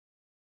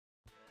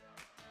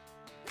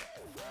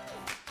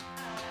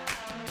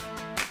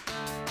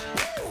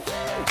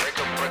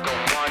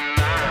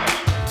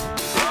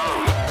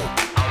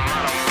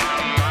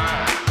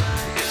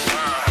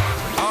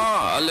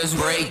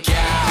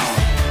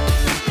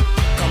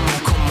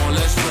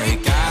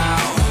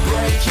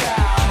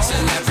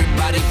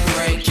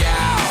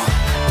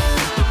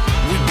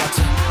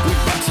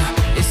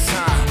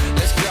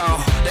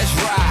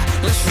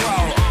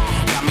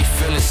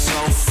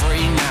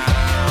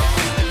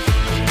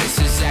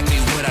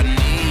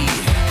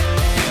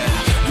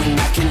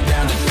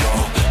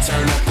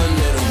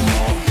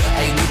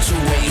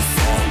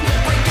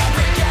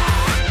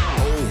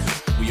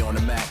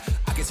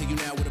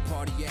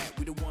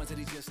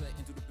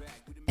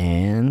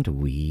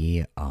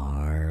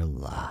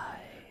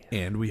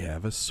And we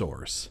have a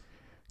source.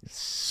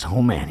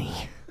 So many.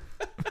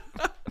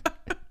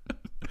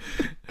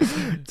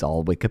 It's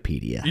all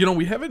Wikipedia. You know,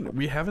 we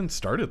haven't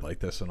started like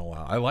this in a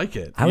while. I like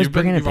it. I was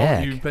bringing it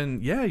back. You've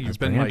been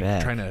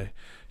like trying to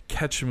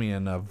catch me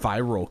in a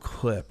viral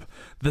clip.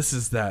 This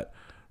is that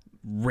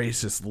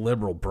racist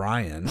liberal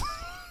Brian.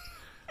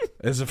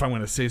 As if I'm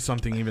going to say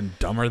something even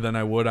dumber than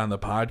I would on the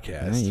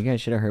podcast. Yeah, you guys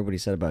should have heard what he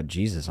said about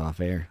Jesus off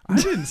air. I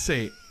didn't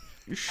say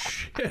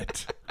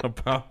shit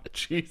about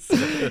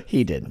Jesus.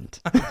 He didn't.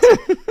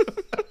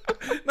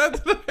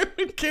 Not that I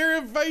would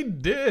care if I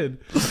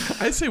did.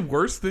 I say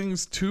worse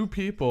things to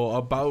people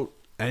about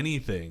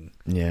anything.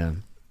 Yeah.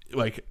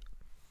 Like,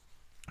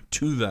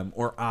 to them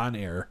or on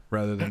air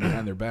rather than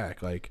behind their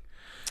back. Like,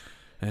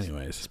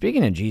 anyways.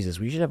 Speaking of Jesus,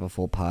 we should have a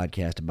full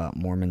podcast about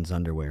Mormons'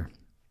 underwear.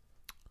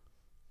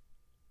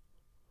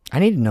 I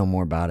need to know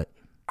more about it.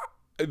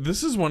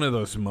 This is one of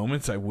those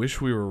moments I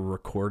wish we were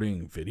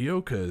recording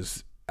video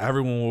because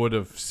everyone would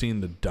have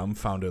seen the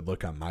dumbfounded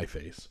look on my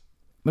face.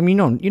 I mean,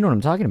 you know what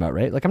I'm talking about,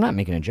 right? Like, I'm not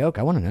making a joke.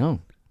 I want to know.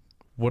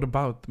 What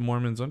about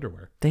Mormons'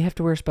 underwear? They have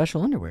to wear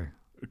special underwear.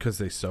 Because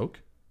they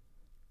soak?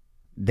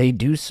 They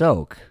do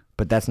soak,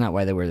 but that's not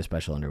why they wear the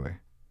special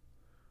underwear.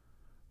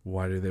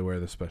 Why do they wear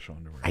the special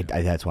underwear?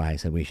 That's why I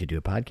said we should do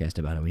a podcast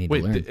about it. We need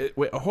to learn.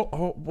 Wait,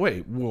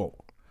 whoa.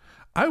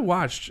 I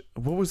watched,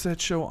 what was that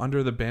show,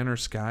 Under the Banner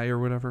Sky or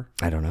whatever?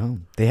 I don't know.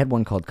 They had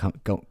one called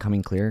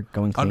Coming Clear,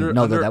 Going Clean.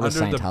 That was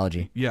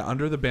Scientology.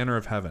 Under the Banner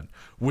of Heaven,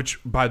 which,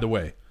 by the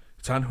way,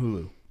 it's on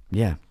Hulu.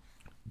 Yeah.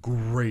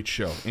 Great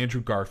show.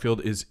 Andrew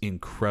Garfield is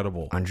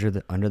incredible. Under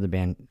the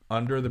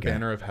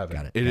Banner of Heaven.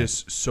 Got it. It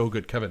is so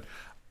good, Kevin.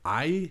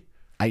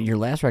 Your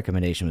last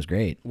recommendation was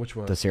great. Which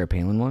one? The Sarah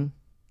Palin one.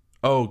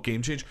 Oh,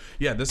 Game Change.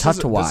 Yeah, this tough is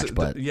to watch,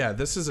 but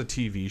this is a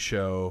TV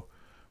show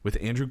with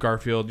Andrew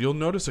Garfield. You'll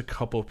notice a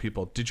couple of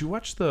people. Did you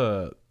watch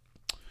the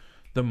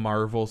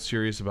Marvel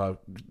series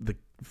about the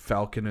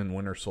Falcon and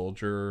Winter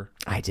Soldier?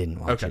 I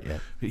didn't watch it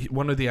yet.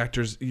 One of the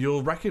actors,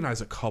 you'll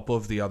recognize a couple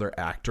of the other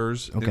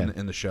actors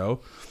in the show.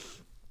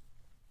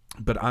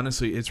 But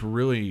honestly, it's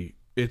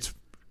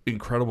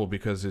incredible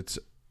because it's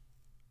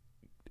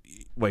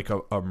like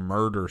a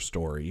murder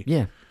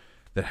story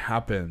that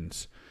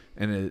happens,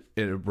 and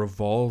it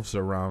revolves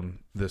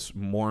around this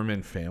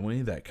Mormon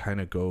family that kind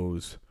of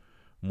goes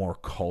more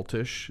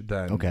cultish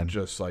than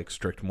just like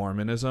strict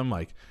Mormonism.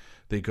 Like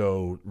they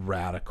go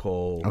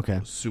radical,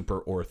 super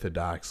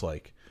orthodox,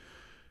 like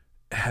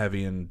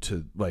heavy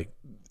into like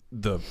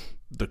the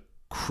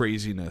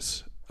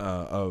craziness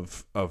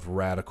of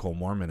radical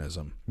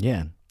Mormonism.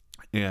 Yeah.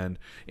 And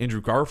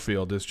Andrew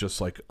Garfield is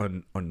just like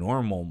a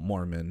normal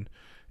Mormon,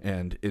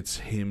 and it's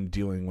him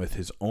dealing with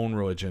his own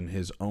religion,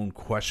 his own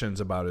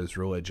questions about his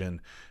religion,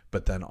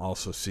 but then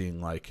also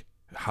seeing like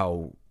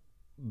how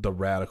the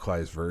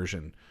radicalized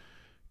version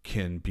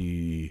can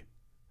be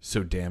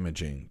so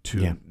damaging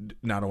to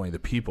not only the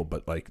people,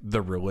 but like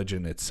the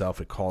religion itself.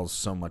 It calls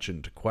so much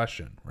into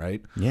question,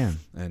 right? Yeah.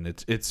 And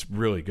it's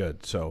really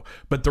good. So,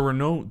 but there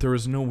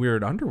was no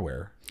weird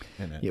underwear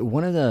in it. Yeah,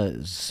 when I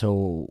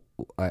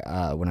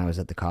was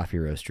at the coffee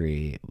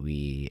roastery,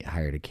 we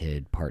hired a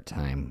kid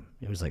part-time.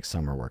 It was like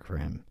summer work for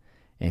him,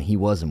 and he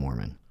was a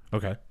Mormon.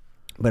 Okay.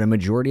 But a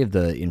majority of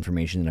the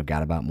information that I've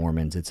got about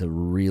Mormons, it's a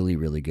really,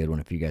 really good one.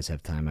 If you guys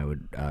have time, I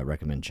would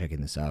recommend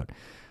checking this out.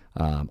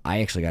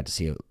 I actually got to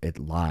see it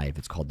live.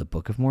 It's called The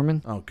Book of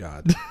Mormon. Oh,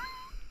 God.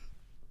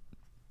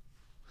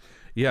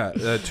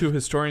 Yeah, two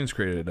historians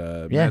created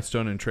Matt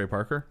Stone and Trey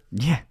Parker.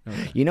 Yeah.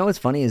 Okay. You know what's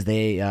funny is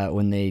they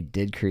when they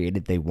did create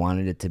it, they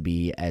wanted it to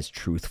be as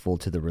truthful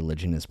to the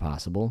religion as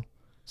possible.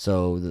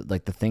 So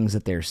like the things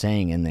that they're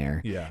saying in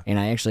there. Yeah. And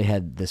I actually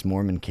had this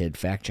Mormon kid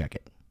fact check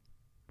it.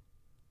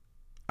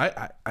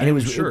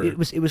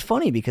 It was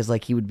funny because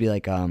like he would be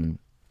like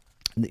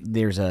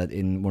there's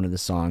in one of the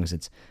songs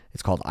it's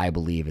called I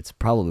Believe. It's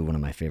probably one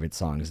of my favorite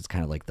songs. It's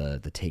kind of like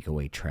the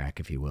takeaway track,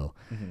 if you will.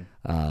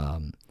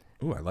 Mm-hmm.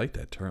 Ooh, I like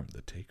that term,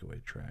 the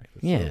takeaway track.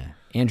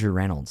 Andrew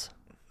Reynolds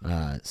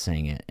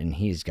sang it, and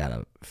he's got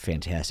a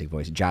fantastic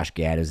voice. Josh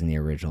Gad is in the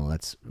original.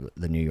 That's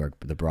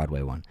the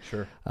Broadway one.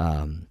 Sure.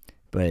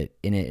 But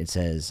in it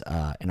says,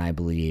 and I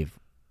believe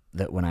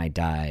that when I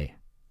die,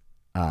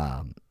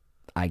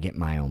 I get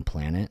my own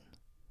planet.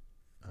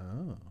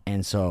 Oh.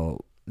 And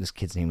so this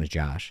kid's name was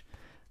Josh.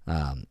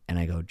 And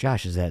I go,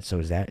 Josh, is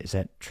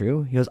that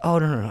true? He goes, oh,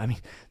 no. I mean,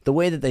 the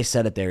way that they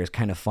said it there is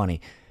kind of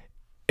funny.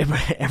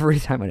 Every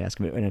time I'd ask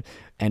him, it would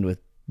end with,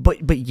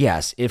 but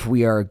yes, if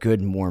we are a good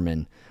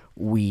Mormon,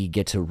 we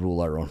get to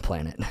rule our own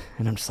planet.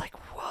 And I'm just like,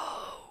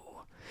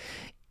 whoa.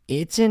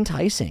 It's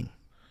enticing.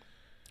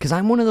 Because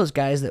I'm one of those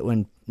guys that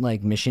when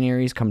like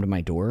missionaries come to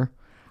my door,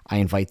 I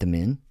invite them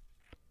in.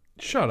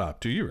 Shut up.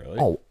 Do you really?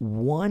 Oh,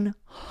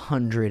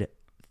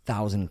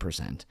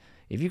 100,000%.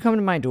 If you come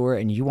to my door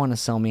and you want to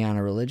sell me on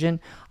a religion,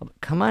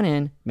 come on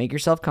in, make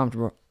yourself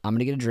comfortable. I'm going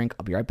to get a drink.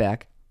 I'll be right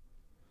back.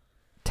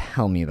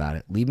 Tell me about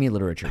it. Leave me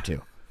literature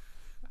too.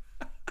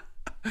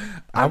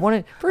 I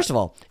want to, first of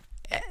all,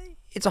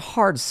 it's a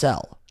hard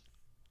sell.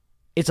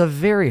 It's a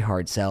very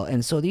hard sell.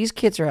 And so these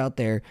kids are out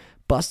there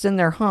busting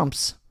their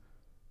humps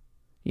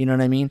You know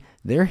what I mean?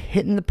 They're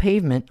hitting the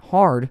pavement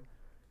hard.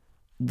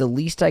 The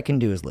least I can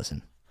do is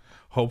listen.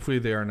 Hopefully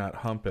they are not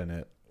humping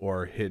it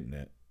or hitting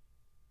it.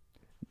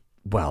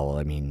 Well,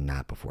 I mean,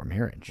 not before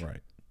marriage.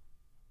 Right.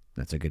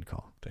 That's a good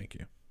call. Thank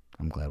you.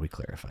 I'm glad we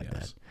clarified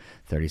Yes. that.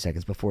 30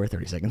 seconds before,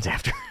 30 seconds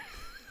after.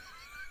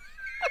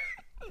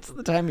 That's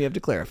the time you have to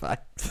clarify.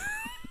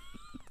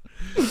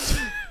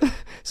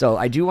 So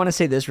I do want to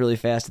say this really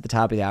fast at the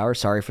top of the hour.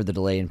 Sorry for the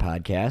delay in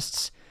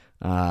podcasts.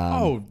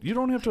 You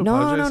don't have to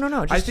apologize.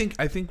 No.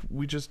 I think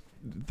we just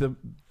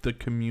the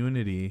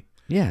community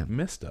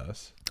missed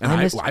us. And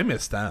I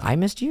missed them. I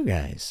missed you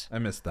guys. I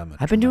missed them.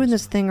 I've been doing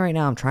this thing right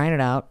now. I'm trying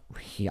it out.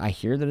 I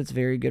hear that it's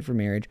very good for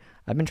marriage.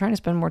 I've been trying to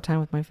spend more time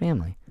with my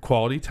family.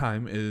 Quality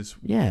time is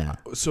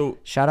So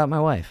shout out my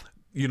wife.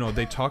 You know,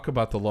 they talk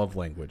about the love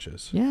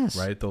languages. Yes.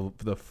 Right?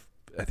 The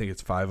I think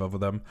it's 5 of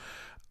them.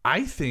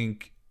 I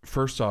think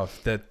first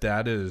off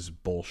that is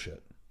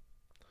bullshit.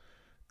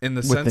 In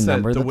the sense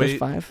that the way,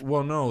 5?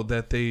 Well, no,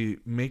 that they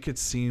make it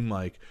seem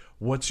like,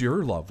 what's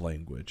your love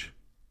language?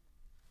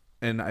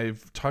 And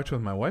I've talked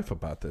with my wife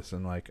about this,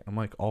 and I'm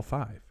like all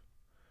 5.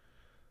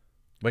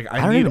 Like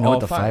I don't even know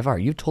what the 5 are.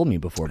 You've told me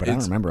before, but I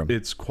don't remember them.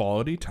 It's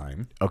quality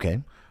time.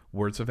 Okay.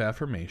 Words of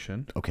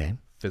affirmation. Okay.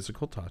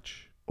 Physical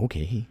touch.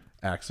 Okay.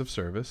 Acts of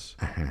service.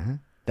 Uh-huh.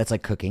 That's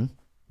like cooking,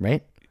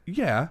 right?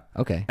 Yeah.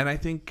 Okay. And I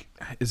think,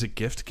 is it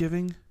gift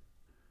giving?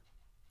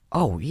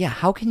 Oh yeah.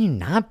 How can you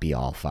not be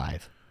all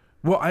 5?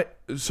 Well, I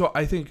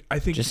think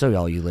just so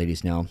all you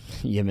ladies know,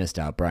 you missed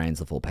out. Brian's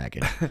the full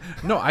package.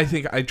 No, I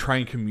think I try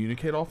and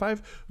communicate all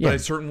 5, but I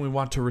certainly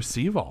want to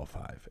receive all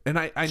 5. And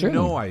I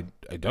know I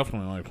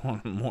definitely like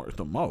one more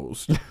the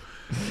most.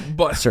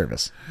 But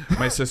service.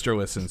 My sister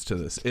listens to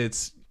this.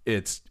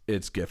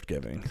 It's gift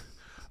giving.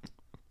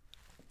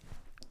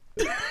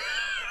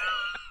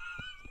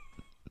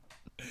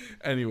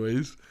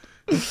 Anyways,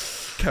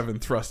 Kevin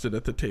thrusted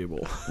at the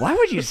table. Why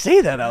would you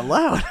say that out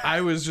loud?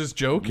 I was just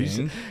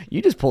joking.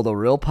 You just pulled a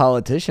real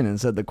politician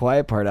and said the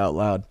quiet part out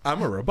loud.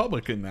 I'm a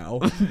Republican now.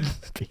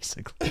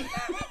 Basically.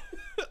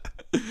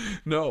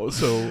 No,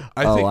 so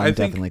I'm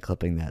definitely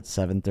clipping that.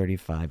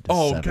 7:35 to 7:40.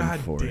 Oh,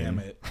 God damn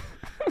it.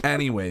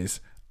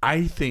 Anyways,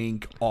 I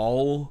think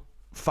all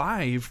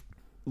 5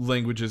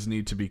 languages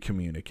need to be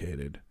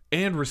communicated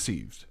and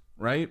received,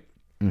 right?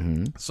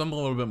 Mm-hmm. Some a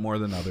little bit more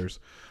than others.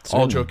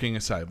 Certainly. All joking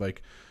aside,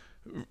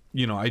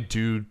 I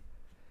do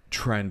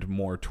trend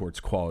more towards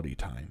quality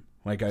time.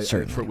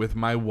 With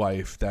my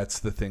wife, that's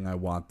the thing I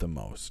want the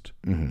most.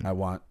 Mm-hmm. I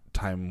want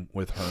time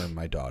with her and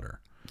my daughter.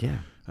 Yeah.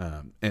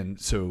 And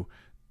so,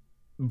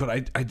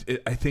 but I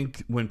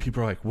think when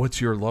people are like,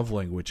 "What's your love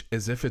language?"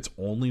 as if it's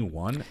only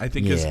one. I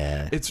think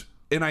it's,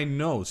 and I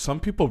know some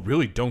people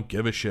really don't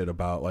give a shit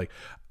about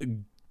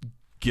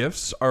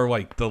gifts are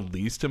the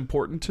least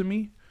important to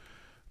me.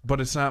 But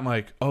it's not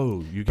like,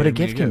 oh, you. But a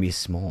gift can be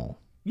small.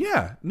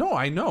 Yeah, no,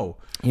 I know.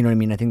 You know what I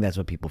mean? I think that's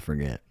what people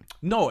forget.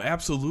 No,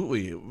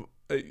 absolutely.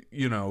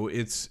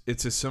 It's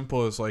as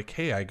simple as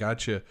hey, I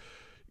got you.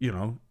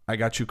 I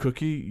got you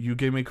cookie. You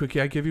gave me cookie.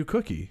 I give you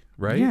cookie.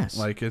 Right? Yes.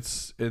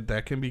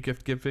 That can be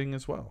gift giving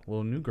as well. A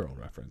little New Girl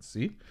reference.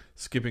 See,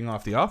 skipping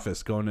off The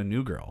Office, going to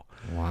New Girl.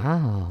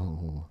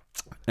 Wow.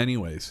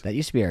 Anyways, that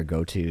used to be our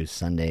go-to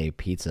Sunday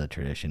pizza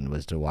tradition,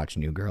 was to watch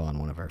New Girl on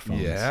one of our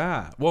phones.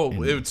 Yeah.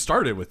 Well, it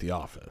started with The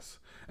Office,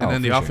 and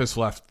then The Office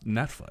left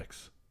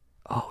Netflix.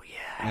 Oh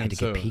yeah, I had to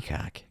get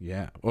Peacock.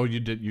 Yeah. Oh, you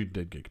did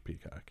get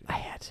Peacock. I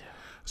had to.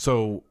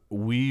 So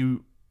we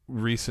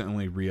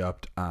recently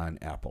re-upped on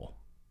Apple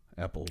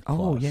Plus.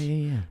 Oh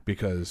yeah.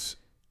 Because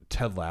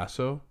Ted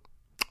Lasso.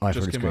 Oh, I've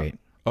heard it's great.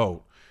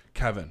 Oh,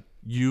 Kevin,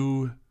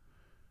 oh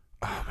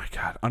my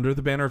God, Under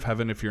the Banner of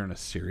Heaven. If you're in a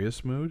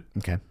serious mood,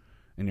 okay,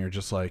 and you're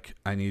just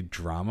I need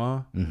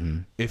drama. Mm-hmm.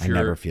 I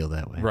never feel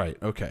that way. Right.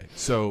 Okay.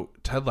 So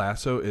Ted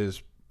Lasso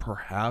is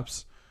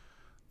perhaps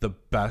the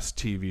best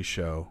TV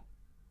show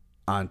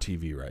on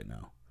TV right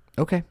now.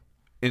 Okay.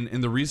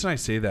 And the reason I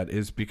say that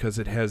is because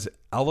it has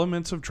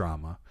elements of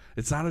drama.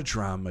 It's not a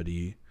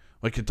dramedy.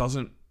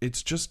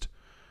 It's just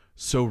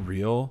so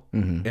real.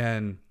 Mm-hmm.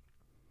 And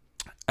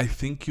I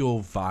think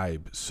you'll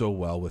vibe so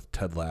well with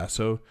Ted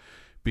Lasso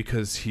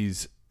because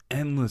he's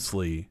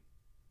endlessly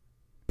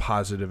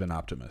positive and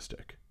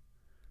optimistic.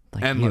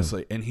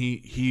 Endlessly. And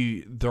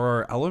there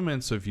are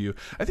elements of you.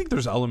 I think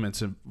there's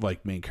elements of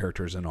main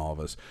characters in all of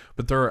us,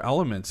 but there are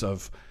elements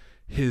of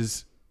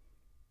his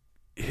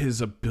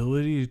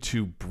ability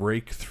to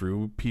break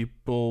through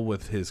people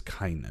with his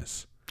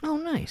kindness. Oh,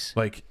 nice.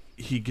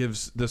 He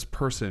gives this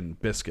person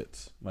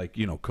biscuits,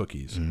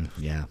 cookies.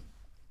 Yeah.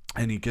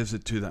 And he gives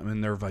it to them,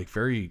 and they're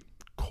very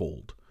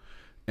cold.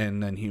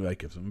 And then he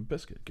gives them a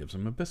biscuit, gives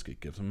them a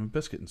biscuit, gives them a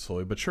biscuit, and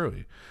slowly but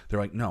surely they're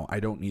like, no, I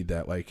don't need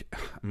that.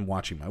 I'm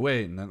watching my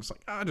weight, and then it's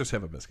I'll just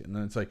have a biscuit. And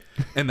then it's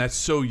and that's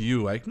so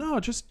you no,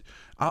 just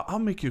I'll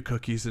make you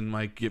cookies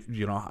and give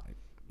you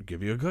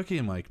a cookie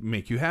and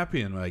make you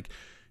happy, and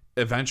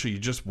eventually you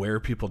just wear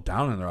people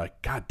down, and they're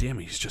God damn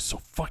it, he's just so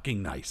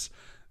fucking nice.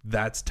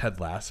 That's Ted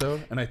Lasso,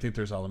 and I think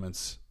there's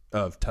elements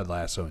of Ted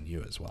Lasso and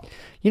you as well.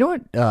 You know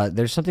what?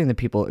 There's something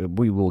that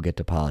we will get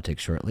to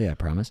politics shortly, I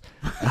promise.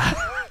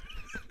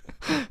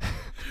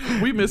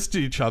 We missed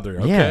each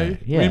other, okay?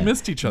 Yeah. We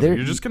missed each other.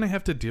 You're just going to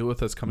have to deal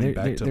with us coming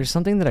back to... There's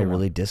something that I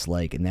really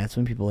dislike, and that's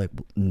when people are like,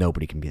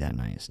 nobody can be that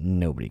nice.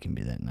 Nobody can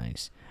be that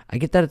nice. I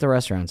get that at the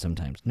restaurant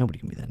sometimes. Nobody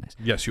can be that nice.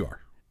 Yes, you are.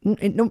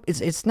 No,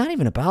 it's not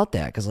even about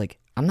that, because, like,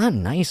 I'm not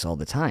nice all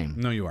the time.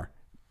 No, you are.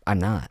 I'm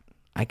not.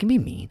 I can be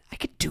mean. I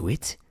could do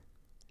it.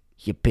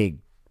 You big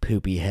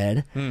poopy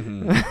head.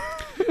 Mm-hmm.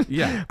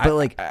 Yeah.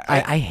 But,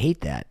 I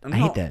hate that. I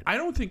hate that. I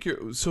don't think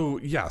you're... So,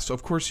 yes,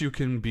 of course you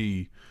can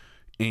be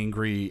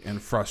angry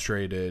and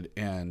frustrated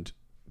and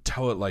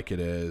tell it like it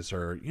is,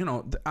 or, you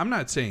know, I'm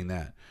not saying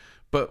that.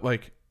 But,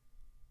 like,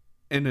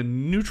 in a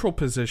neutral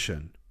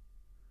position,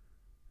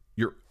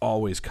 you're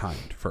always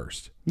kind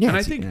first. Yeah, and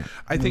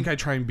I think I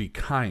try and be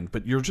kind,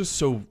 but you're just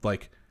so,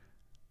 like,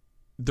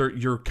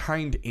 you're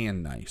kind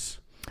and nice.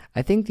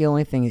 I think the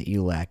only thing that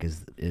you lack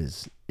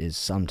is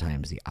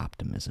sometimes the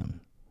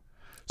optimism.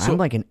 So, I'm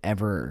like an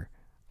ever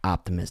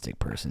optimistic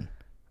person.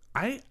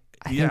 I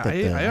think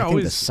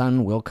the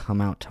sun will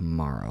come out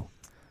tomorrow.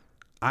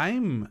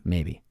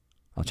 Maybe.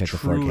 I'll check the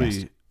forecast.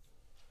 Truly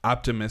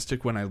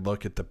optimistic when I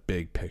look at the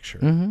big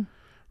picture,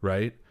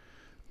 right?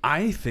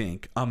 I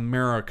think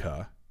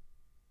America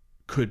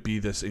could be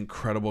this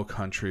incredible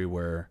country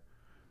where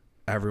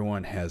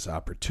everyone has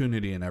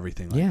opportunity and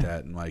everything like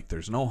that, and like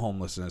there's no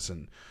homelessness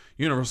and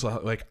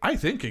universal. Like, I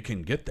think it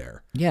can get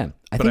there. Yeah,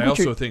 but I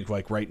also think,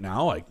 like, right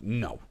now, like,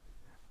 no.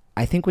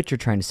 I think what you're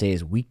trying to say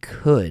is we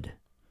could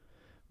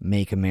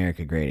make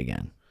America great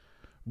again.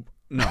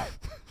 No,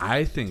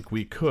 I think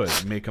we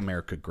could make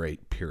America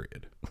great,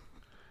 period.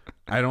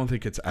 I don't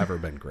think it's ever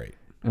been great.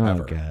 Oh,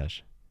 ever.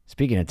 Gosh.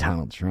 Speaking of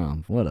Donald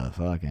Trump, what a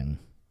fucking...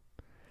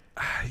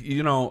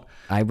 You know...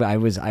 I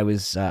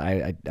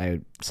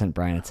sent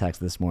Brian a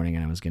text this morning,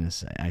 and I was going to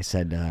say... I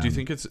said... do you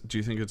think it's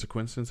a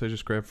coincidence I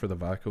just grabbed for the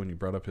vodka when you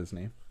brought up his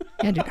name?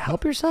 Yeah, dude,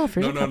 help yourself.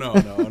 No.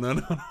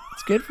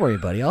 It's good for you,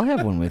 buddy. I'll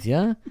have one with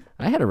you.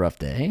 I had a rough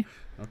day.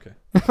 Okay.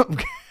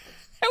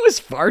 That was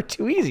far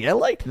too easy. I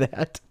liked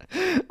that.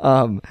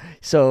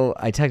 So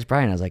I text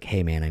Brian. I was like,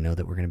 "Hey, man, I know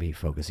that we're going to be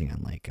focusing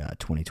on like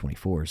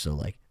 2024. So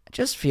like,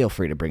 just feel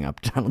free to bring up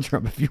Donald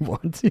Trump if you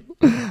want to.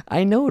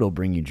 I know it'll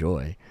bring you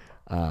joy.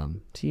 To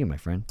you, my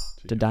friend.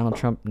 To Donald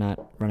Trump not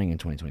running in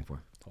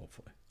 2024.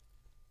 Hopefully.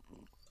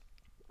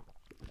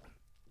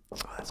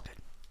 Oh, that's good.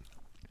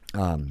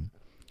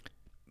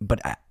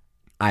 But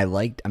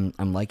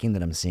I'm liking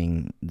that I'm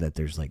seeing that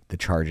there's like the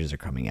charges are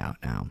coming out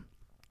now.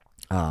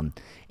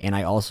 And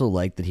I also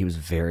like that he was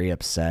very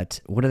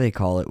upset. What do they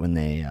call it when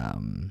they,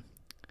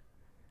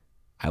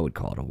 I would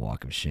call it a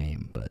walk of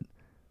shame, but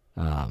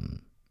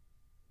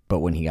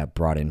when he got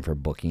brought in for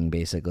booking,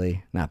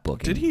 basically, not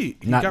booking. Did he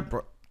not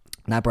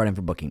brought in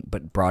for booking,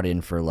 but brought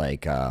in for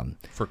like,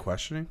 for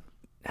questioning?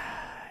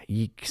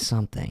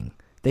 Something.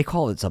 They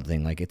call it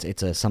something like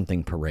it's a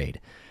something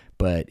parade,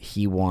 but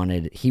he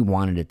wanted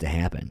it to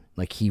happen.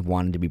 Like he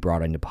wanted to be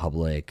brought into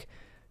public,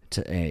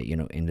 to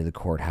into the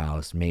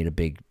courthouse, made a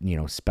big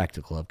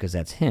spectacle of, because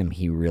that's him.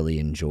 He really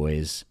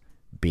enjoys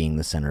being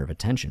the center of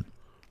attention.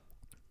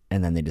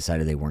 And then they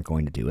decided they weren't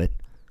going to do it.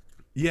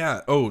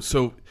 Yeah. Oh,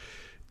 so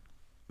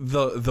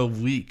the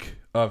leak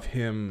of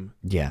him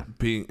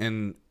being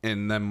and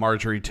then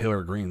Marjorie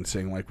Taylor Greene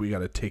saying like we got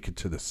to take it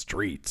to the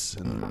streets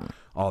and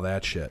all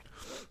that shit.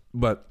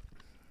 But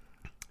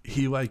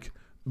he like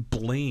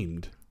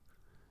blamed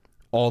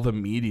all the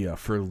media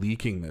for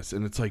leaking this,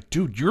 and it's like,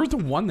 dude, you're the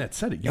one that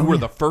said it. You were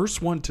the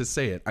first one to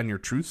say it on your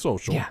Truth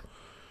Social,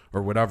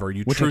 or whatever.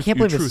 You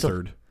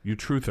truthed.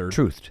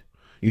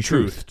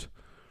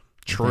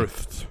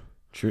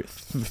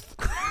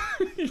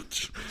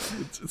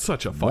 It's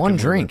such a fucking one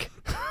drink.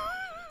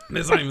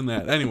 It's not even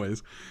that.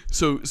 Anyways,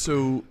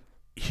 so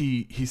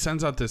he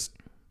sends out this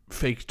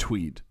fake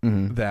tweet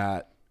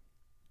that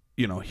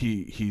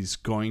he's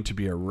going to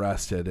be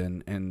arrested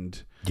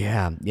and.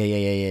 Yeah.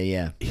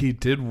 He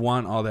did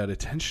want all that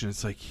attention.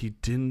 It's like he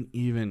didn't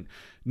even.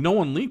 No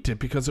one leaked it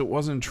because it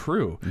wasn't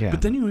true. Yeah.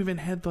 But then you even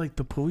had like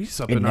the police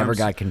up. It never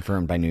got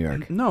confirmed by New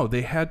York. No,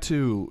 they had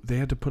to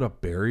put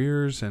up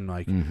barriers and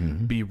like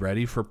be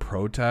ready for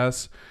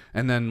protests.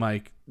 And then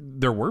like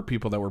there were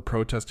people that were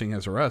protesting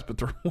his arrest, but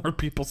there weren't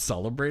people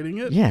celebrating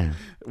it. Yeah,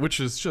 which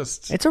is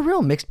just. It's a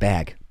real mixed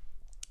bag.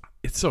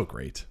 It's so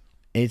great.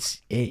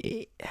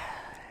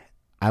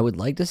 I would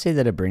like to say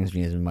that it brings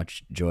me as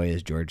much joy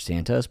as George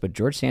Santos, but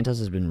George Santos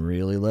has been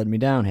really letting me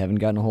down. Haven't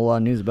gotten a whole lot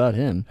of news about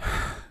him.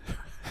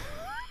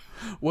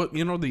 Well,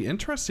 the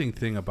interesting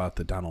thing about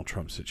the Donald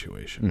Trump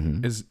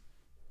situation is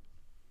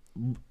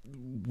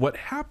what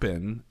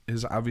happened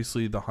is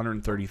obviously the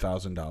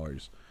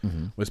 $130,000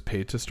 was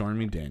paid to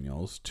Stormy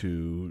Daniels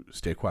to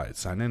stay quiet,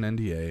 sign an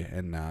NDA,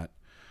 and not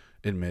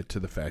admit to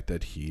the fact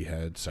that he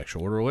had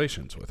sexual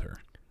relations with her.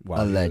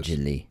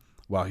 Allegedly.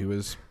 While he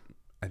was...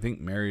 I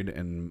think married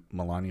and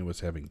Melania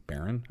was having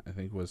Barron, I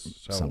think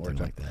was something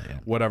like that, yeah.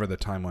 Whatever the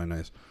timeline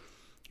is.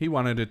 He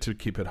wanted it to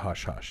keep it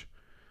hush-hush.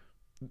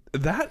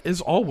 That is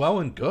all well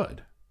and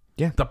good.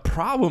 Yeah. The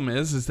problem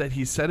is that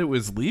he said it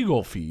was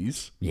legal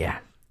fees. Yeah.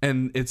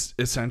 And it's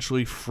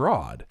essentially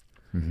fraud.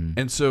 Mm-hmm.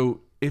 And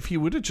so if he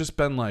would have just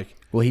been like...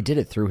 Well, he did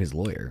it through his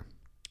lawyer.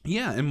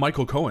 Yeah, and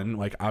Michael Cohen,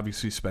 like,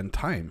 obviously spent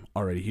time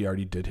already. He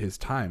already did his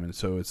time. And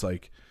so it's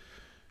like,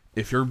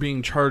 if you're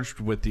being charged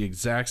with the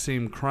exact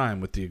same crime,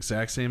 with the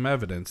exact same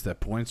evidence that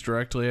points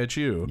directly at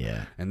you,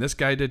 and this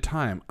guy did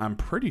time, I'm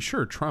pretty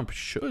sure Trump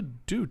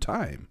should do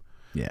time.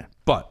 Yeah.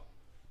 But...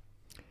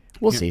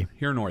 We'll see.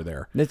 Here nor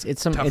there.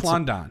 It's some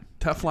Teflon Don.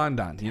 Teflon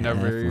Don. You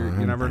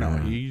never know.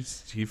 He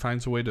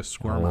finds a way to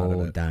squirm out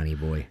of it. Donnie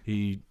boy.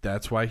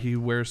 That's why he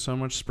wears so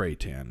much spray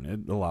tan.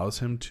 It allows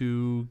him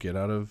to get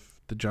out of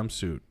the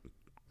jumpsuit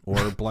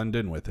or blend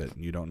in with it.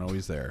 You don't know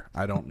he's there.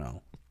 I don't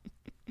know.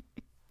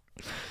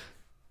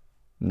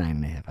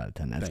 9.5 out of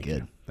 10. That's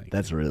good.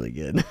 That's really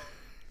good.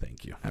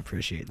 Thank you. I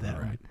appreciate that.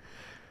 All right.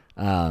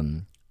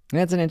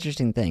 That's an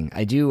interesting thing.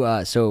 I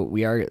do. So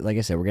we are, like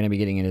I said, we're going to be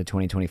getting into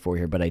 2024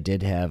 here, but I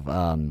did have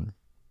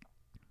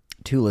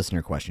 2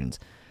 listener questions.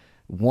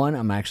 One,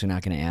 I'm actually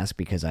not going to ask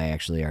because I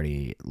actually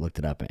already looked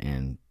it up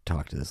and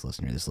talked to this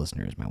listener. This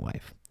listener is my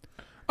wife.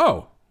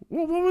 Oh,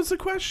 well, what was the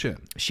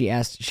question? She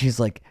asked. She's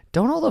like,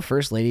 "Don't all the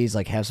first ladies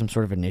like have some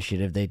sort of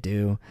initiative they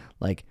do?"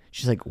 Like,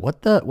 she's like,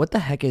 "What the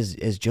heck is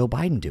Joe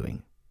Biden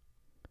doing?"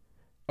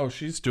 Oh,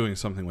 she's doing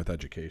something with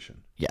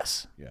education.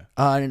 Yes. Yeah.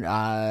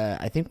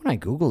 I think when I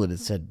Googled it,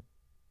 it said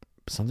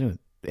something with,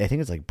 I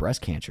think it's like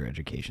breast cancer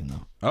education,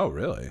 though. Oh,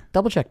 really?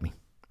 Double check me.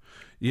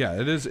 Yeah,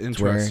 it is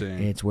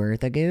interesting. It's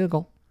worth a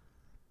Google.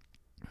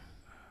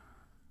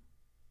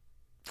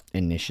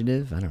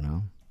 Initiative? I don't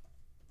know.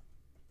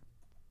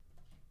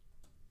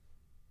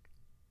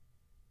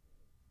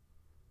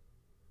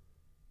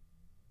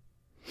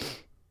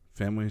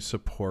 Family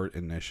Support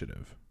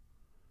Initiative.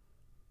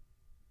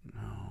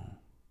 No.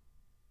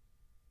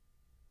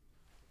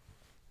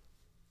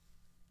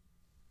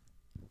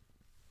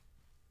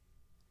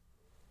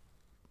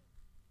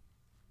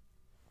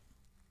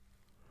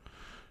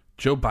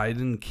 Joe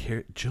Biden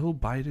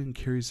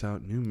carries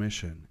out new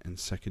mission in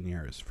second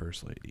year as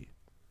First Lady.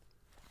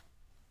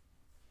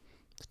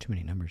 It's too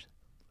many numbers.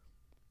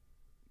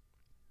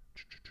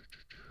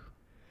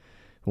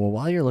 Well,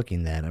 while you're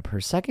looking that up, her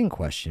second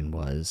question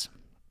was,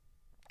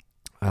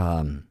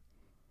 what?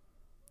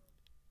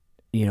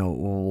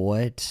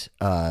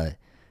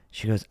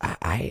 She goes,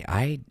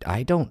 I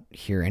don't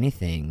hear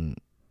anything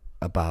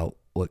about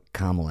what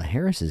Kamala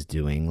Harris is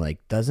doing.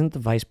 Like, doesn't the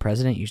vice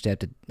president usually have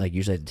to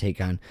take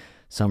on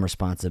some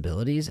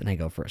responsibilities? And I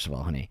go, first of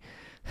all, honey,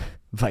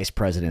 vice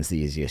president's the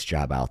easiest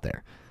job out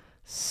there.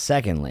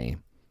 Secondly,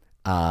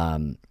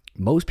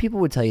 most people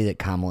would tell you that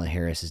Kamala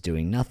Harris is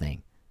doing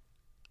nothing.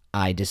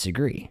 I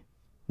disagree,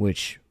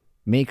 which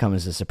may come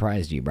as a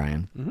surprise to you,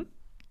 Brian,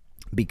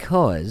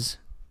 because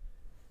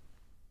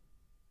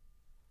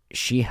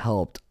she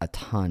helped a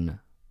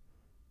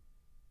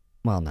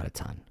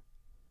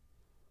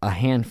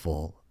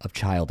handful of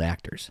child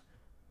actors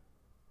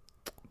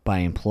by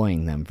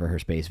employing them for her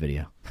space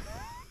video.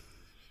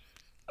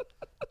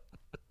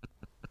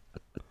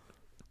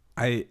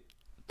 I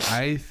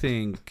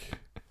think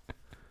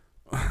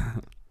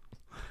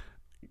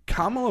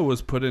Kamala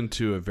was put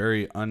into a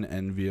very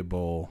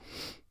unenviable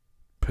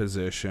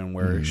position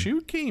where she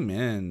came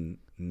in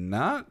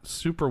not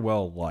super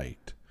well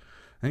liked.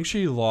 I think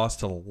she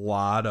lost a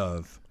lot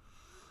of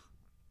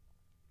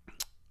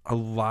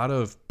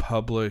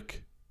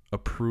public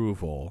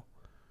approval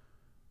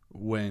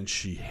when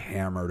she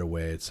hammered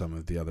away at some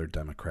of the other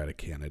Democratic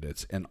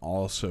candidates, and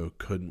also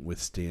couldn't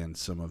withstand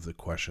some of the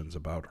questions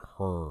about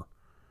her,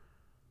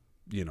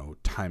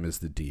 time as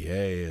the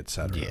DA,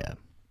 etc. Yeah.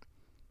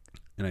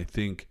 And I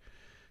think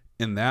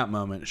in that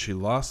moment she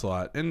lost a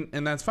lot,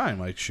 and that's fine.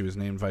 Like, she was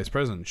named vice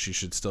president, she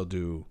should still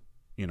do,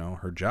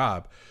 her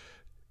job.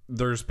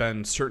 There's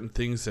been certain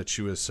things that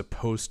she was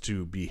supposed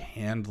to be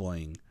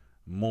handling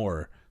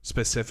more,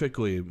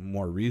 specifically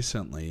more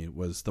recently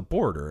was the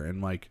border,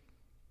 and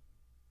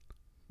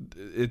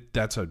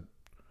that's an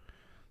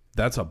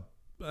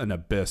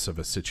abyss of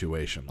a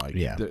situation. Like,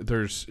 yeah.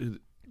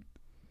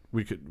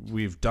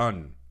 We've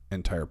done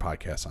entire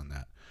podcasts on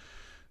that,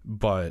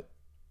 but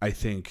I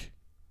think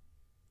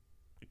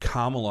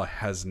Kamala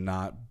has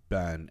not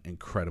been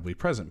incredibly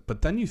present.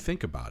 But then you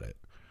think about it,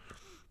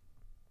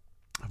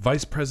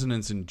 vice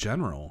presidents in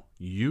general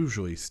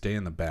usually stay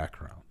in the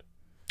background.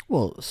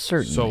 Well,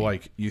 certainly. So,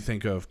 you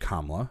think of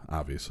Kamala,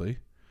 obviously.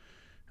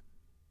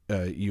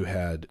 You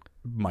had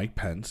Mike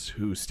Pence,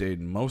 who stayed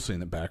mostly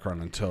in the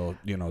background until,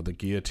 the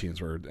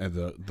guillotines were,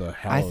 the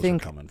hallows were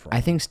coming from.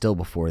 I think still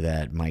before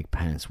that, Mike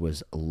Pence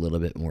was a little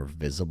bit more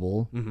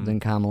visible than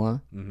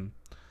Kamala.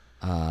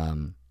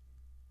 And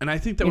I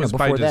think that was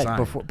by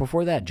design.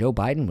 Before that, Joe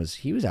Biden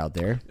was out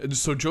there.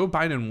 So Joe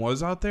Biden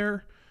was out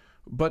there,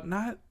 but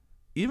not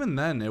even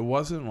then. It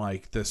wasn't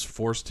like this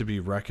force to be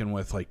reckoned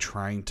with, like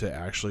trying to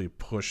actually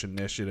push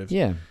initiatives.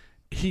 Yeah,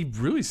 he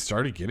really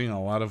started getting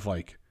a lot of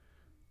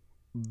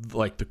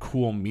like the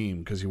cool meme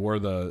because he wore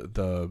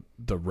the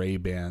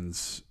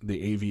Ray-Bans,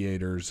 the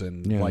aviators,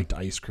 and liked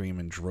ice cream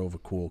and drove a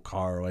cool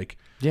car. Like,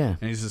 yeah.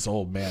 And he's this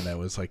old man that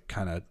was like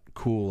kind of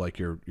cool, like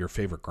your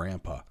favorite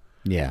grandpa.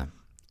 Yeah.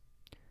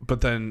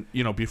 But then,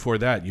 before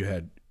that you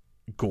had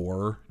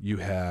Gore, you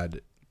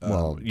had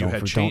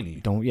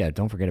Cheney.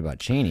 Don't forget about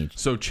Cheney.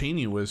 So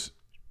Cheney was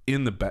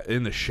in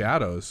the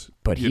shadows,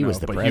 but he was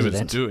the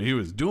president. He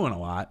was doing a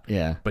lot.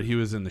 Yeah. But he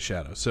was in the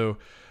shadows. So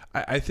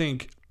I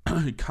think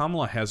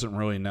Kamala hasn't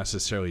really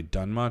necessarily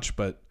done much,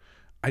 but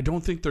I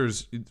don't think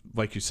there's,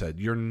 like you said,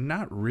 you're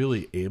not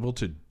really able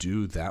to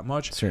do that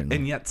much. Certainly.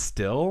 And yet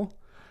still,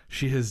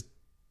 she has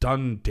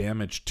done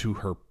damage to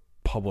her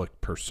public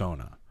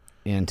persona.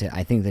 And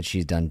I think that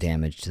she's done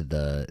damage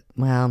to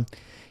well,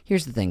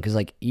 here's the thing, because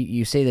like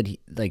you say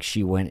that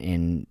she went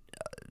in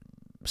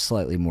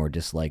slightly more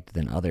disliked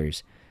than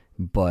others,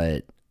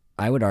 but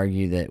I would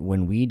argue that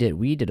when we did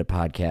a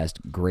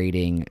podcast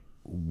grading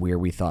where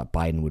we thought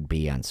Biden would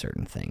be on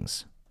certain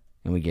things,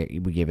 and we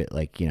gave it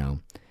like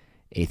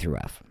A through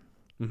F,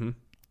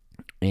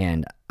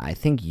 and I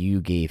think you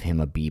gave him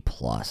a B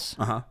plus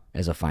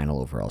as a final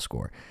overall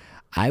score.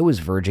 I was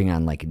verging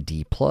on like a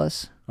D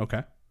plus.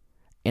 Okay.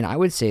 And I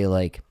would say,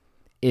 like,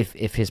 if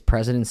his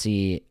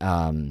presidency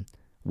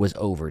was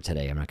over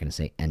today, I'm not going to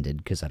say ended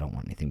because I don't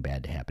want anything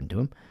bad to happen to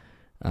him.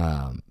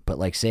 But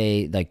like,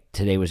 say, like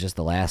today was just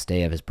the last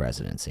day of his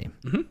presidency.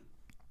 Mm-hmm.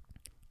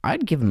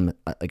 I'd give him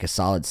like a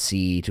solid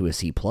C to a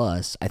C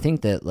plus. I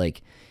think that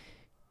like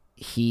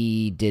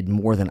he did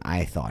more than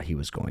I thought he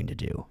was going to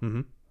do.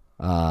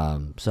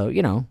 Mm-hmm.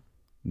 So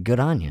good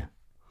on you.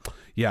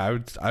 Yeah,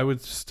 I would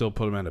still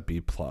put him at a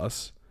B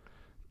plus,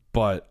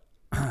 but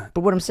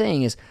what I'm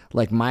saying is,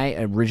 like, my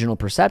original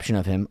perception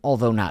of him,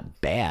 although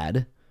not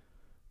bad,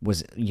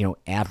 was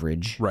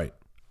average. Right.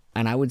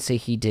 And I would say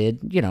he did.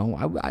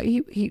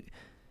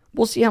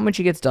 We'll see how much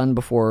he gets done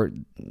before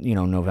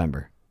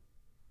November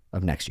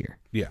of next year.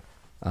 Yeah.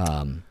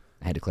 I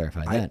had to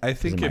clarify that. I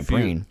think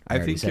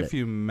if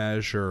you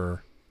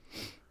measure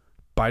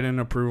Biden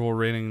approval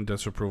rating,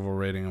 disapproval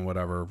rating, and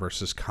whatever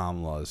versus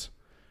Kamala's,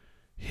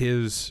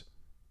 his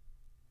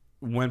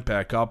went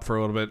back up for a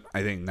little bit.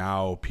 I think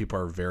now people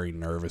are very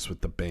nervous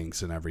with the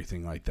banks and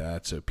everything like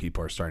that, so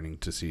people are starting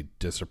to see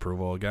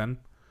disapproval again.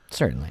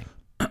 Certainly.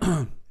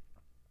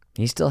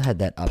 He still had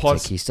that uptick.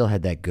 Plus, he still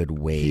had that good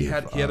wave. He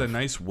had a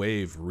nice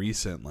wave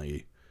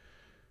recently,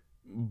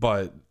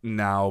 but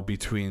now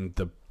between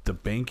the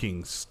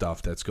banking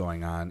stuff that's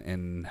going on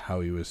and how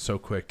he was so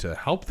quick to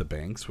help the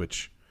banks,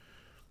 which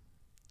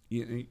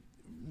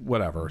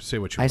whatever, say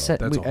what you will.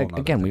 That's a whole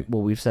nother thing.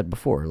 We've said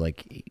before,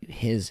 like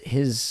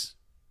his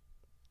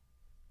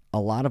a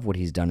lot of what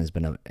he's done has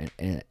been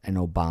an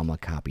Obama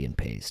copy and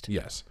paste.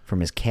 Yes. From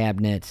his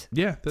cabinet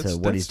to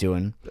what he's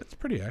doing. That's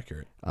pretty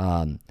accurate.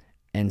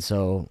 And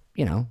so,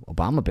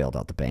 Obama bailed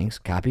out the banks,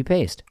 copy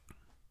paste.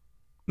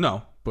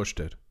 No, Bush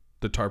did.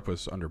 The TARP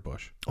was under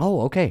Bush.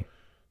 Oh, okay.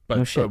 But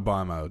no shit.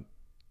 Obama,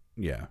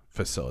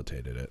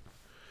 facilitated it.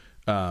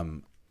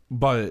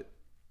 But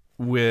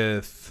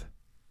with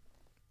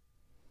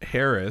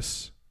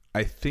Harris,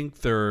 I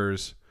think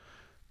there's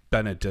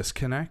been a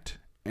disconnect,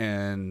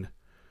 and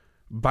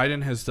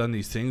Biden has done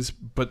these things,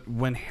 but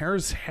when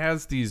Harris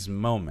has these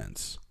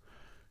moments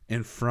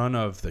in front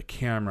of the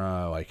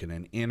camera, like in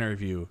an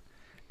interview,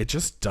 it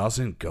just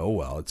doesn't go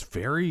well. It's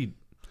very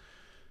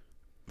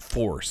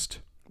forced.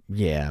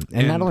 Yeah,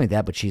 and not only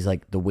that, but she's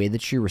like, the way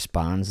that she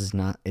responds is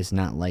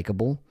not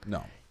likable.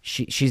 No,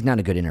 she's not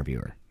a good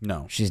interviewer.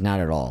 No, she's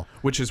not at all.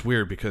 Which is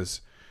weird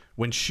because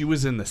when she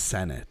was in the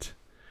Senate,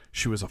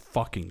 she was a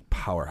fucking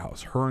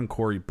powerhouse. Her and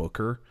Cory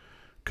Booker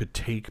could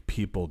take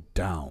people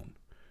down.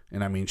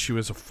 And I mean, she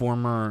was a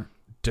former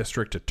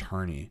district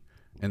attorney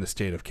in the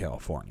state of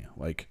California.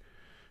 Like,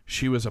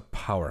 she was a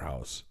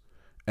powerhouse.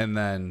 And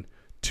then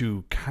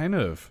to kind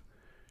of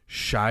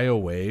shy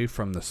away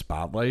from the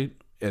spotlight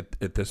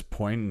at this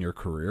point in your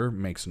career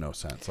makes no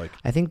sense. Like,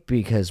 I think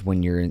because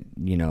when you're,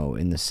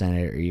 in the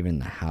Senate or even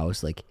the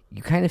House, like,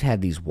 you kind of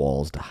have these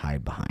walls to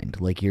hide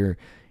behind. Like, you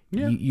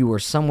are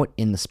somewhat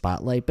in the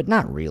spotlight, but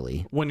not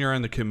really. When you're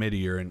in the committee,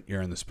 you're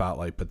in the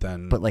spotlight, but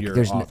like you're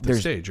off the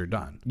stage, you're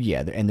done.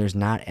 Yeah, and there's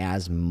not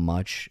as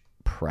much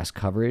press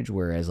coverage,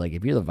 whereas like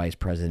if you're the vice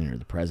president or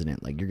the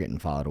president, like you're getting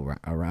followed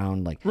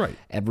around. Like right.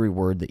 Every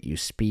word that you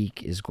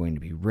speak is going to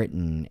be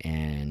written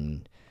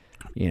and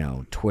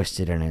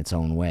twisted in its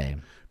own way.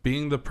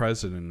 Being the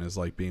president is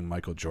like being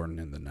Michael Jordan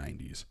in the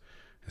 90s.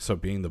 So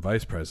being the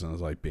vice president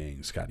is like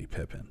being Scottie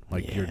Pippen.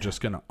 Like you're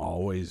just going to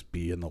always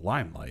be in the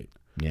limelight.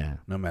 Yeah.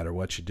 No matter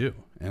what you do.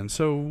 And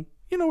so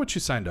you know what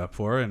you signed up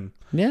for. And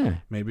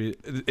maybe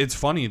it's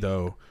funny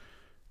though.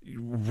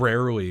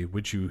 Rarely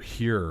would you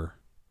hear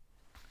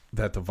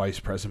that the vice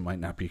president might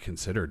not be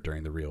considered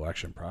during the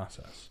re-election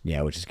process.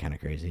 Yeah, which is kind of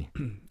crazy.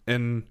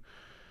 And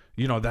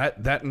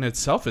that in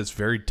itself is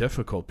very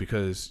difficult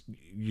because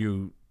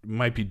you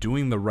might be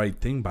doing the right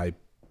thing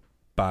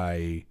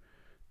by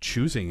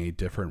choosing a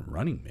different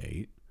running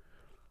mate,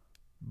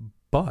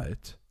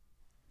 but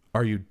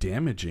are you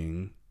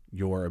damaging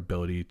your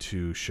ability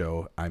to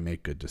show I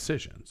make good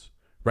decisions.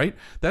 Right?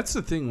 That's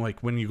the thing. Like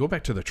when you go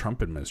back to the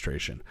Trump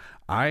administration,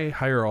 I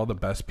hire all the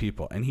best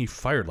people, and he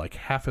fired like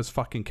half his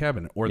fucking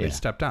cabinet, or they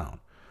stepped down.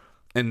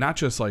 And not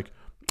just like,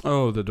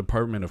 oh, the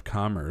Department of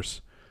Commerce.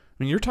 I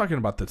mean, you're talking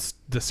about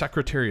the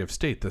Secretary of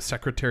State, the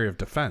Secretary of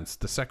Defense,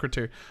 the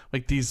Secretary,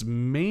 like these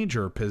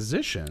major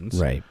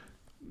positions. Right.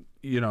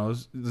 You know,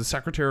 the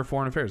Secretary of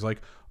Foreign Affairs,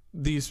 like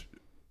these.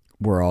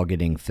 We're all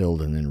getting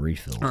filled and then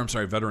refilled. Or I'm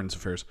sorry, Veterans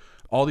Affairs.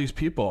 All these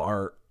people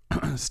are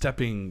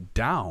stepping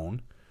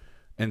down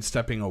and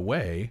stepping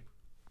away.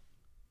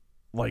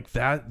 Like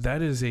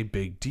that is a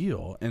big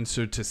deal. And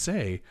so to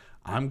say,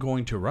 I'm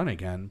going to run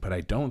again, but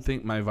I don't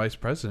think my vice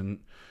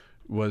president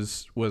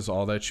was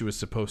all that she was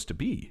supposed to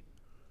be.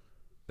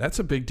 That's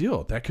a big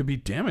deal. That could be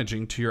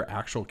damaging to your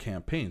actual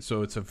campaign.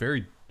 So it's a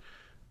very,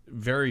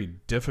 very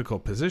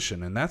difficult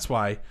position. And that's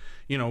why,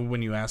 you know,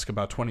 when you ask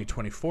about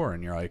 2024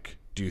 and you're like,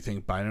 do you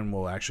think Biden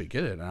will actually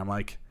get it? And I'm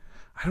like,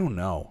 I don't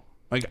know.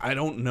 Like, I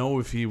don't know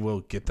if he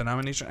will get the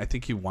nomination. I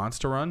think he wants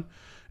to run.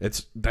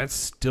 That's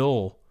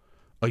still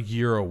a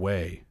year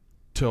away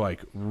to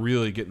like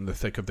really get in the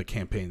thick of the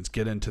campaigns,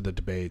 get into the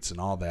debates and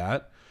all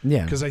that.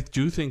 Yeah. Because I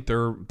do think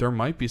there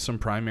might be some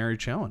primary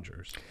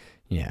challengers.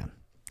 Yeah.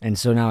 And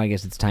so now I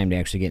guess it's time to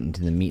actually get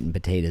into the meat and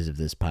potatoes of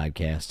this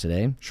podcast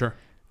today. Sure.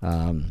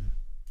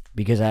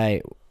 Because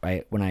I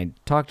when I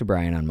talked to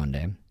Brian on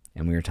Monday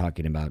and we were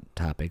talking about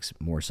topics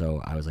more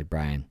so, I was like,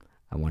 Brian,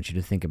 I want you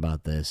to think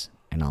about this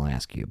and I'll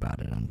ask you about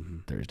it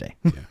on Thursday.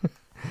 Yeah.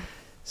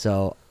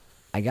 So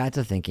I got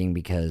to thinking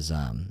because,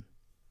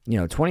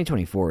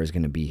 2024 is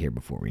going to be here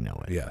before we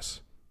know it.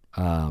 Yes.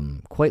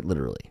 Quite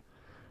literally.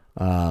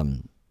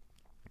 And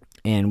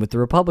with the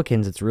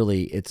Republicans, it's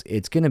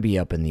going to be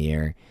up in the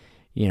air.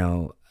 You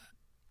know,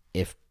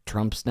 if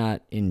Trump's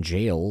not in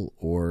jail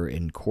or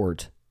in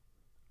court,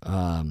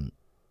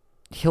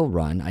 he'll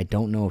run. I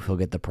don't know if he'll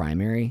get the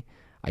primary.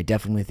 I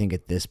definitely think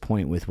at this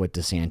point with what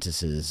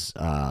DeSantis's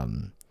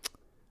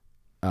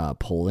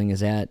polling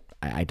is at,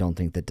 I don't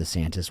think that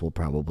DeSantis will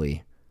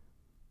probably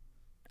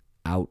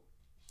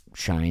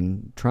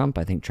outshine Trump.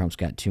 I think Trump's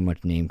got too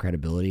much name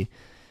credibility.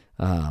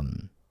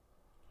 And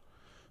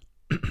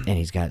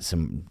he's got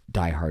some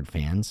diehard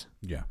fans.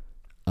 Yeah.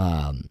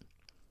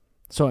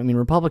 So, I mean,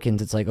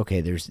 Republicans, it's like,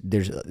 okay, there's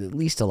at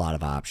least a lot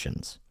of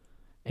options.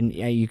 And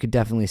yeah, you could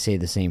definitely say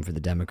the same for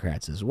the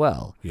Democrats as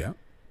well. Yeah.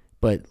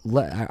 But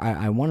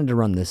I wanted to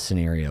run this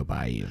scenario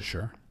by you.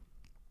 Sure.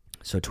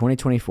 So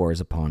 2024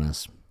 is upon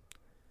us,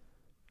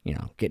 you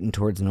know, getting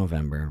towards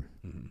November.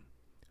 Mm-hmm.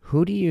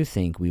 Who do you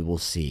think we will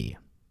see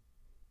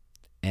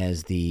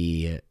as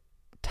the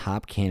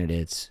top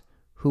candidates?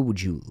 Who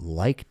would you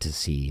like to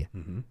see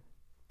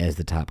as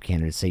the top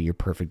candidates? Say your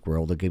perfect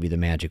world. I'll give you the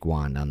magic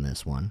wand on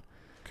this one.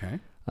 Okay.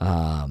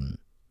 And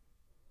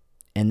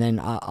then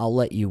I'll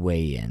let you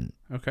weigh in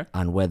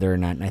on whether or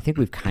not, and I think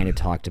we've kind of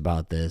talked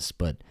about this,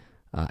 but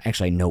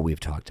actually I know we've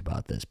talked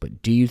about this,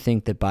 but do you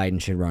think that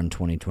Biden should run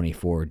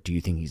 2024? Do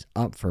you think he's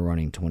up for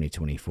running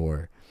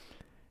 2024?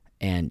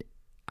 And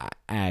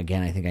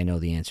again, I think I know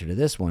the answer to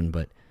this one,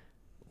 but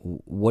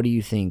what do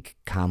you think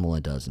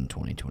Kamala does in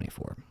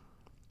 2024?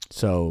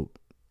 So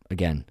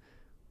again,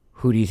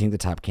 who do you think the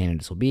top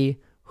candidates will be?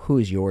 Who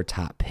is your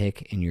top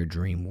pick in your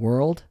dream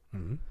world?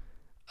 Mm-hmm.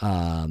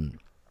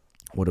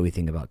 What do we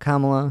think about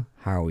Kamala?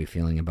 How are we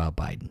feeling about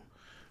Biden?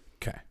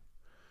 Okay.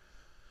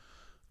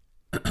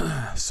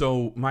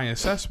 So my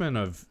assessment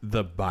of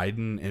the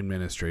Biden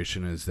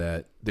administration is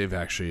that they've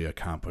actually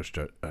accomplished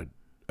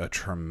a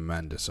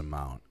tremendous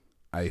amount.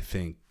 I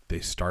think they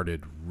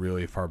started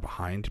really far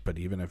behind, but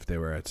even if they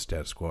were at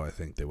status quo, I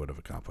think they would have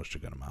accomplished a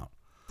good amount,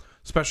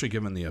 especially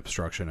given the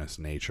obstructionist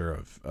nature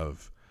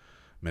of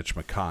Mitch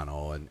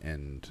McConnell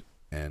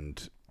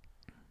and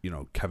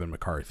Kevin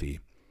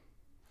McCarthy.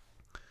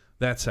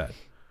 That said,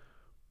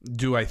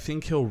 do I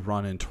think he'll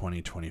run in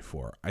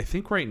 2024? I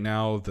think right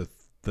now the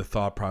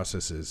thought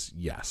process is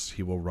yes,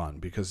 he will run,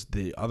 because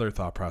the other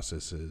thought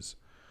process is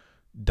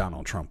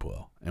Donald Trump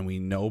will, and we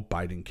know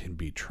Biden can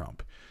beat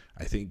Trump.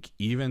 I think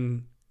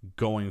even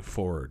going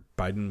forward,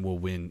 Biden will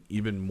win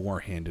even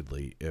more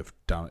handedly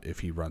if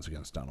he runs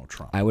against Donald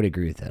Trump. I would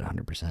agree with that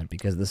 100%,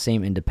 because the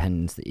same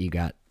independents that you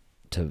got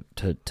to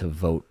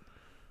vote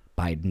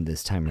Biden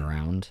this time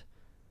around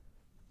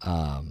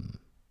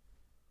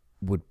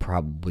would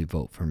probably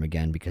vote for him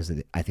again, because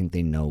I think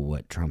they know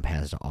what Trump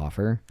has to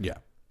offer. Yeah.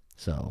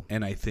 So,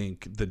 and I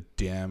think the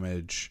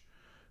damage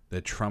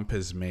that Trump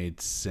has made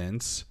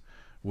since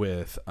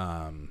with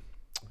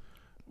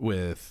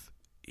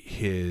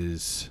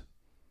his,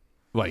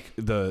 like,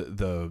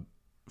 the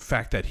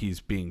fact that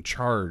he's being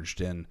charged,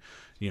 and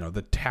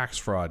the tax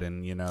fraud,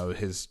 and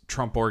his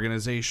Trump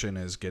organization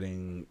is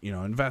getting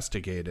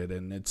investigated,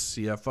 and its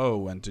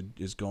CFO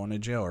is going to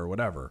jail or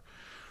whatever.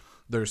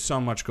 There's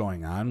so much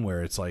going on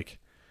where it's like,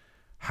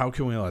 how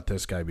can we let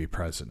this guy be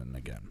president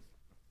again?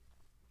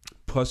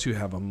 Plus, you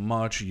have a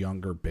much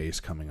younger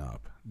base coming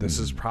up. This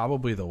is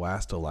probably the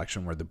last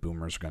election where the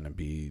boomers are going to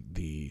be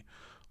the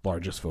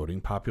largest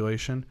voting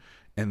population,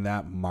 and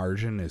that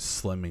margin is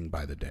slimming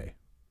by the day.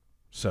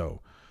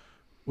 So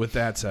with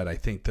that said, I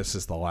think this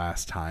is the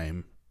last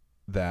time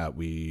that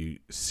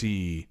we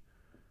see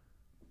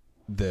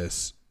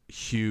this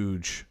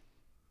huge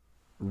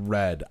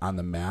red on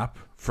the map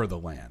for the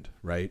land,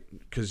 right?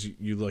 Because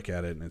you look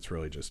at it and it's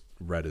really just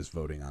red is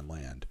voting on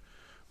land.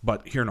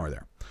 But here nor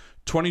there.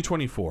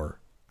 2024,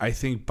 I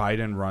think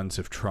Biden runs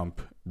if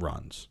Trump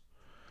runs.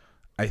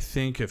 I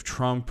think if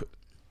Trump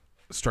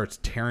starts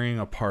tearing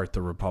apart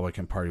the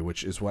Republican Party,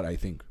 which is what I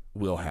think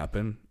will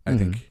happen, I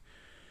think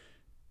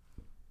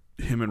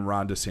him and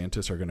Ron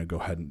DeSantis are going to go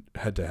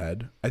head to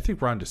head. I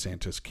think Ron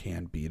DeSantis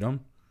can beat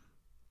him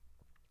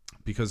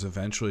because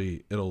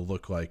eventually it'll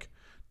look like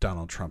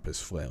Donald Trump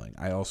is flailing.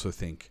 I also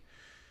think,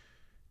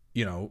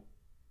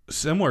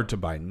 similar to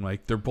Biden,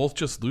 like they're both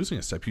just losing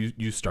a step.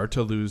 You start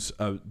to lose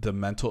the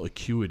mental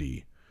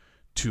acuity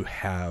to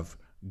have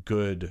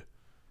good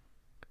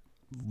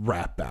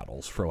rap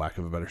battles, for lack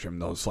of a better term.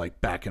 Those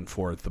like back and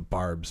forth, the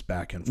barbs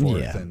back and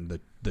forth, and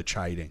the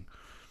chiding.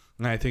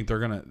 And I think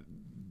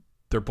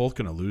they're both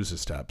gonna lose a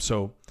step.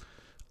 So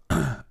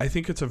I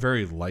think it's a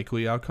very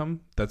likely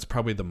outcome. That's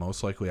probably the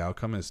most likely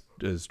outcome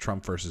is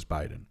Trump versus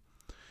Biden.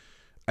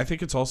 I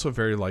think it's also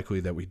very likely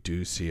that we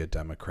do see a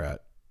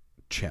Democrat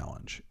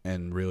challenge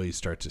and really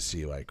start to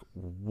see like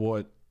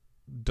what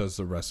does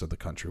the rest of the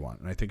country want.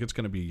 And I think it's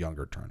going to be a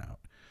younger turnout.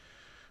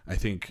 I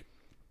think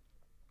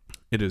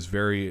it is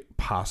very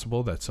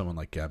possible that someone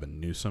like Gavin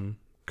Newsom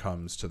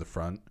comes to the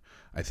front.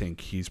 I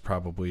think he's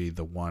probably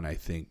the one I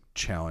think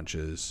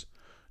challenges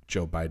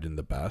Joe Biden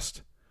the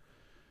best.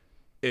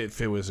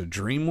 If it was a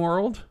dream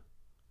world,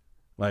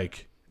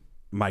 like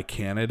my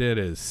candidate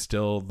is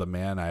still the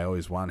man I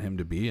always want him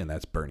to be, and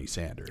that's Bernie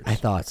Sanders. I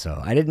thought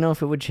so. I didn't know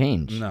if it would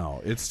change.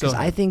 No, it's still.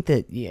 I think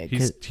that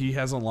he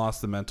hasn't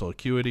lost the mental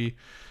acuity,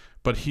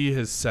 but he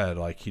has said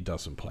like he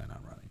doesn't plan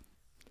on running.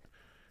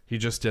 He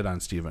just did on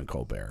Stephen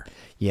Colbert.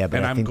 Yeah,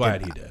 but I'm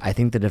glad he did. I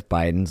think that if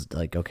Biden's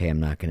like, okay, I'm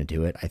not going to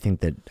do it, I think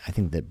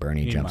that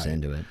Bernie jumps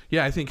into it.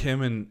 Yeah, I think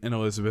him and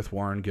Elizabeth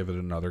Warren give it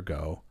another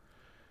go.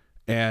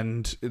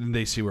 And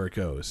they see where it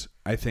goes.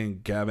 I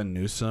think Gavin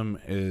Newsom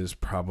is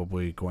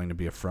probably going to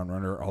be a front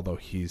runner, although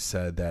he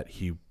said that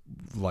he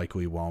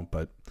likely won't.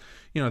 But,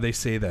 they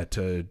say that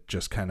to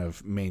just kind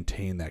of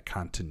maintain that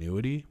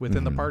continuity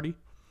within the party.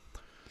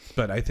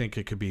 But I think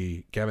it could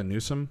be Gavin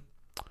Newsom.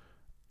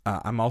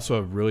 I'm also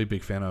a really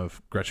big fan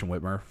of Gretchen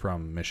Whitmer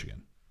from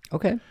Michigan.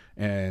 Okay.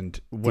 And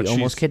what the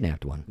almost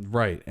kidnapped one.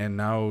 Right. And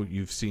now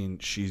you've seen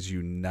she's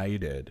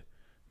united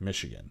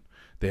Michigan.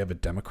 They have a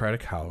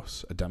Democratic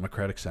House, a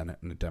Democratic Senate,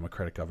 and a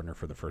Democratic governor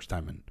for the first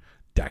time in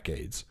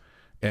decades.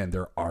 And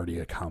they're already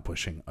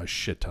accomplishing a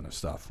shit ton of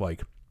stuff.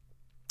 Like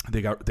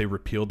they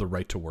repealed the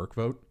right to work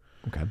vote.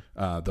 Okay.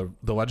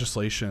 The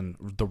legislation,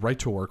 the right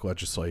to work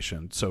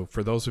legislation. So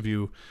for those of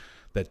you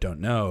that don't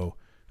know,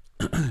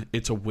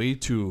 it's a way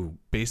to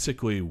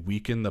basically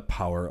weaken the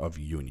power of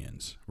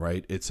unions,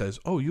 right? It says,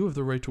 oh, you have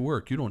the right to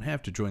work. You don't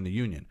have to join the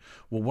union.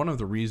 Well, one of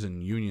the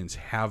reasons unions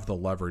have the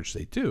leverage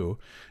they do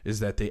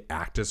is that they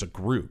act as a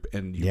group,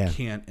 and you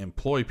can't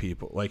employ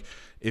people. Like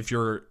if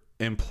you're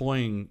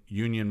employing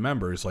union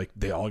members, like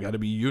they all got to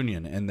be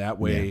union, and that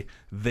way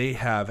they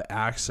have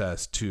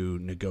access to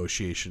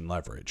negotiation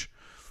leverage.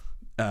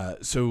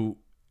 So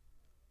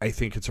I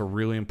think it's a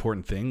really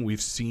important thing. We've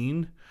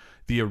seen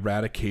the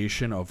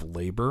eradication of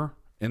labor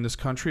in this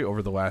country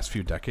over the last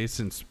few decades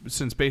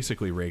since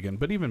basically Reagan,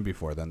 but even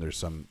before then there's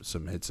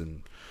some hits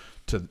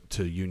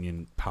to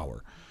union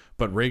power.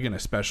 But Reagan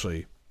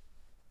especially,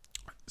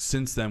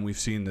 since then we've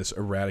seen this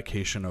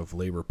eradication of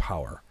labor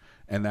power,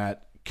 and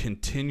that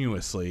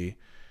continuously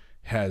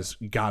has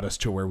got us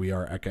to where we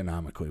are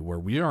economically, where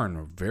we are in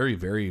a very,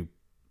 very,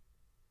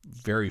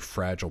 very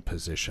fragile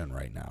position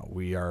right now.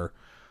 We are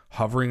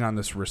hovering on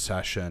this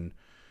recession,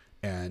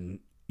 and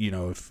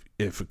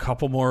if a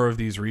couple more of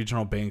these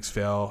regional banks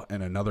fail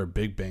and another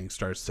big bank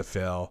starts to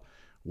fail,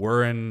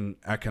 we're in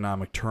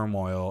economic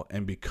turmoil.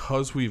 And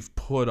because we've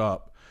put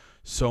up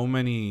so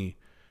many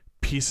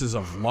pieces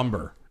of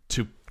lumber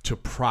to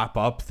prop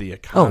up the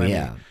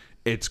economy,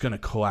 it's going to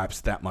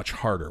collapse that much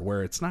harder,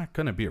 where it's not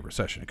going to be a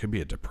recession. It could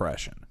be a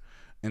depression.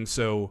 And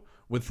so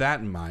with that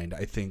in mind,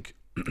 I think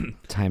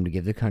time to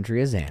give the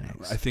country a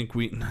Xanax. I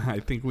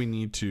think we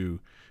need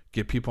to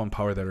get people in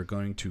power that are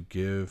going to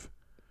give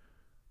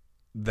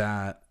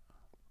that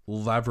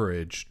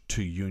leverage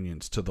to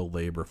unions, to the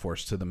labor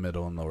force, to the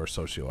middle and lower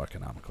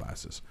socioeconomic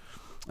classes.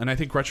 And I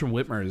think Gretchen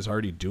Whitmer is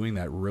already doing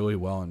that really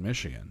well in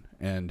Michigan.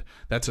 And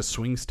that's a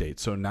swing state.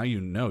 So now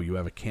you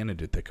have a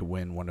candidate that could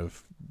win one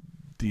of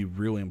the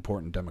really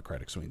important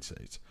Democratic swing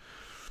states.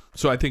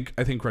 So I think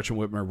Gretchen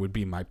Whitmer would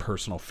be my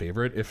personal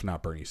favorite, if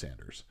not Bernie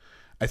Sanders.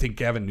 I think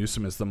Gavin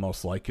Newsom is the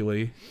most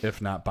likely,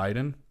 if not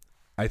Biden.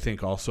 I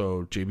think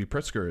also J.B.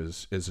 Pritzker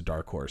is a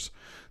dark horse.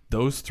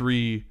 Those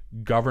three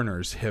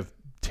governors have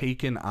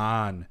taken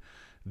on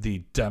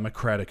the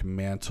Democratic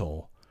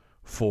mantle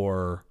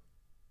for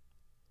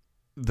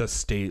the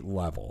state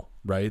level,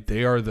 right?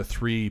 They are the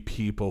three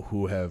people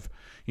who have,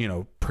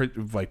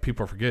 like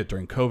people forget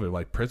during COVID,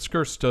 like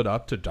Pritzker stood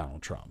up to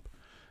Donald Trump,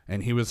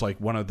 and he was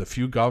like one of the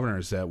few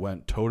governors that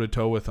went toe to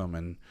toe with him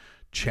and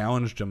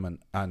challenged him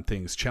on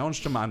things,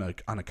 challenged him on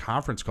a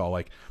conference call.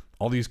 Like,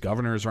 all these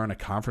governors are on a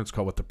conference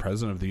call with the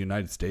president of the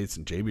United States,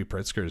 and J.B.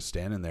 Pritzker is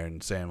standing there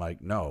and saying,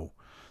 like, no,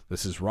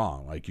 this is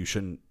wrong. Like, you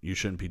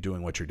shouldn't be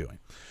doing what you're doing.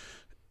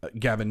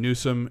 Gavin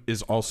Newsom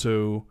is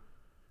also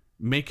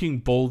making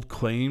bold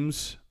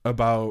claims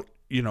about,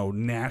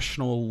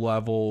 national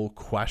level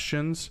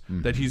questions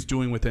that he's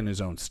doing within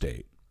his own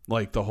state.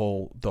 Like the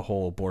whole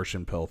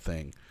abortion pill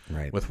thing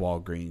with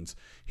Walgreens.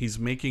 He's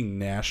making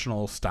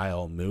national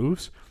style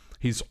moves.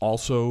 He's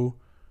also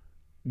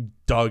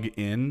dug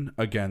in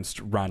against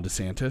Ron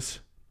DeSantis.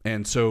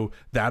 And so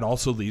that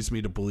also leads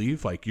me to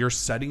believe, like, you're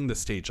setting the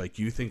stage. Like,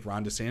 you think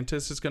Ron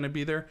DeSantis is going to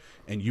be there,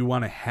 and you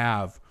want to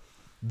have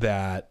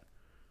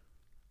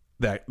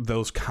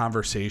those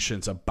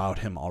conversations about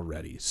him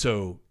already.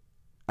 So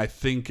I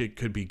think it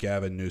could be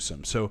Gavin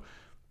Newsom. So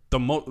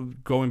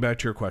going back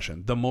to your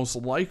question, the most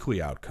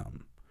likely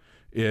outcome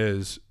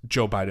is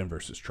Joe Biden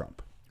versus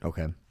Trump.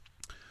 Okay.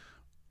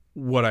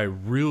 What I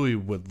really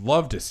would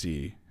love to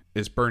see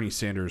is Bernie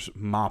Sanders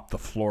mop the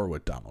floor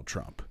with Donald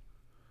Trump.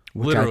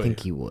 Which I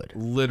think he would.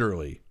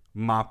 Literally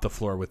mop the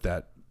floor with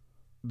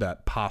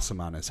that possum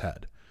on his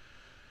head.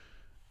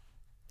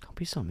 Don't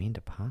be so mean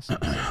to possums.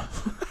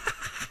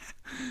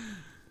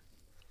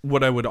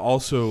 What I would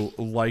also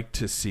like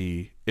to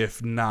see,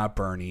 if not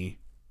Bernie,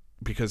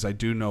 because I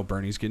do know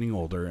Bernie's getting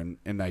older,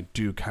 and I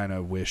do kind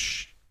of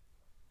wish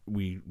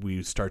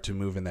we start to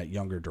move in that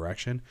younger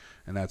direction,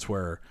 and that's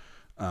where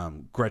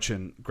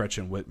Gretchen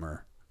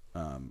Whitmer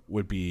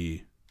would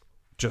be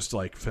just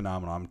like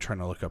phenomenal. I'm trying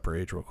to look up her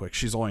age real quick.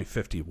 She's only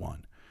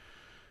 51,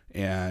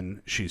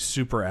 and she's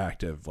super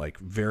active, like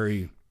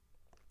very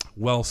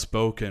well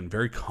spoken,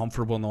 very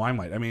comfortable in the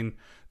limelight. I mean,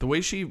 the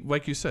way she,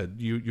 like you said,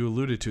 you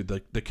alluded to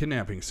the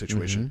kidnapping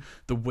situation,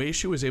 the way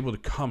she was able to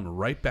come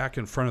right back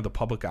in front of the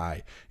public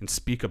eye and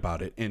speak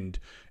about it and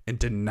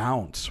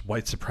denounce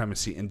white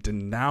supremacy and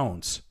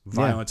denounce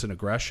violence and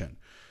aggression,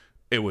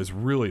 it was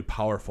really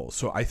powerful.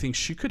 So I think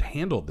she could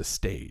handle the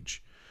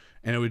stage,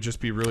 and it would just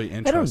be really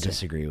interesting. I don't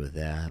disagree with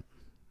that.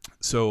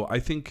 So I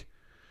think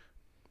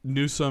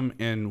Newsom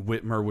and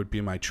Whitmer would be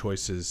my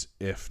choices,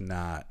 if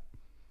not,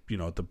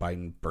 the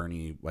Biden,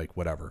 Bernie, like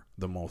whatever.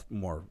 The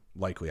more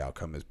likely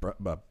outcome is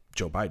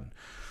Joe Biden.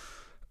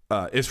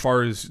 As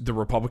far as the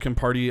Republican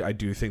Party, I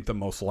do think the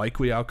most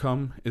likely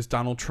outcome is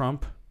Donald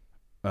Trump.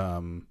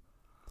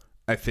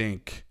 I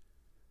think,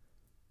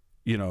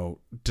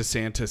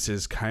 DeSantis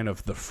is kind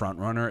of the front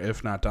runner,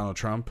 if not Donald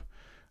Trump.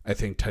 I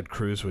think Ted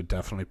Cruz would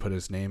definitely put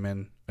his name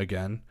in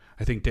again.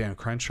 I think Dan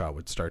Crenshaw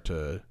would start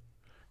to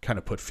kind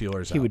of put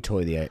feelers out. He would toy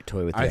with the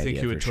idea. I think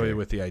he would toy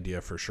with the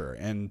idea for sure.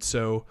 And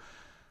so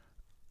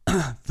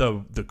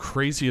the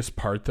craziest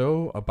part,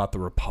 though, about the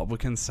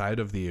Republican side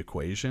of the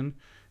equation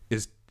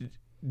is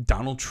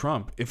Donald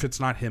Trump. If it's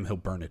not him, he'll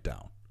burn it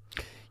down.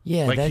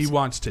 Yeah, like he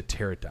wants to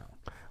tear it down.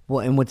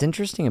 Well, and what's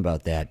interesting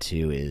about that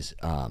too is,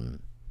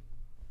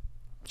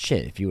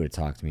 if you would have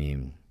talked to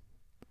me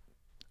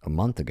a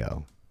month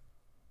ago,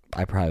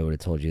 I probably would have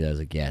told you that I was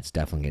like, yeah, it's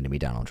definitely going to be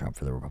Donald Trump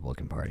for the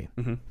Republican Party,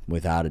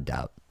 without a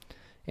doubt.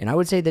 And I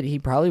would say that he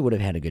probably would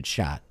have had a good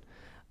shot.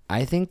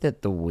 I think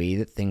that the way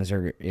that things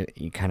are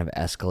kind of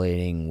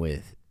escalating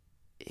with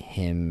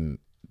him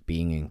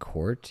being in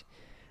court,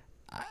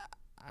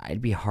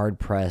 I'd be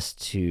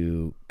hard-pressed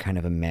to kind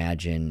of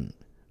imagine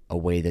a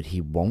way that he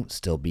won't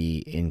still be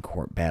in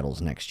court battles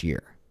next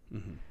year.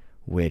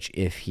 Which,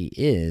 if he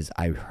is,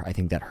 I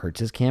think that hurts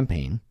his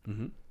campaign.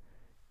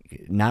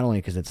 Not only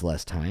because it's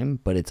less time,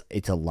 but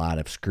it's a lot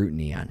of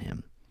scrutiny on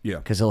him. Yeah.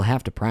 Because he'll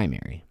have to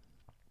primary.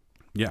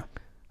 Yeah.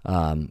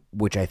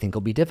 Which I think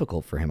will be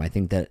difficult for him. I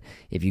think that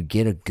if you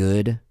get a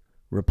good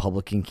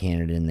Republican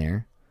candidate in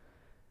there,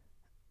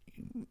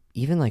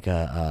 even like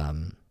a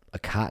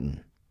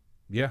Cotton.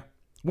 Yeah.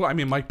 Well, I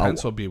mean, Mike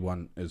Pence will be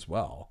one as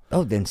well.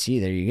 Oh, then see,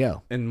 there you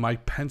go. And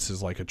Mike Pence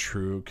is like a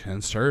true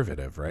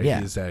conservative, right?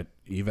 Yeah. He's that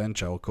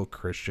evangelical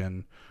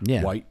Christian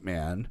white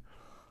man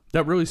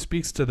that really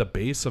speaks to the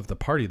base of the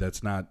party.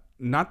 That's not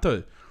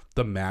the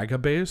MAGA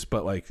base,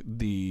 but like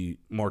the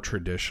more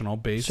traditional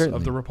base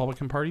of the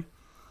Republican Party.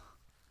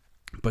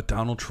 But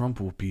Donald Trump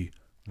will be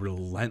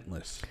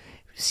relentless.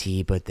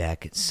 See, but I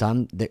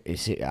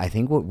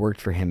think what worked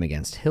for him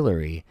against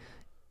Hillary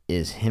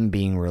is him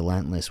being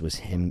relentless.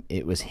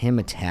 It was him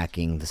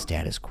attacking the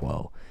status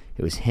quo.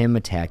 It was him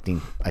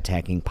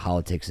attacking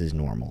politics as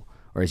normal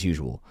or as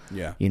usual.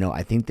 Yeah.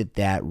 I think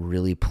that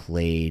really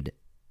played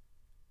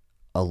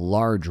a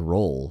large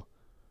role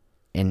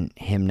in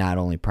him not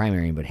only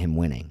primarying but him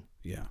winning.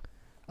 Yeah.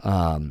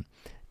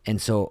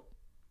 And so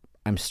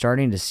I'm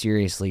starting to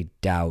seriously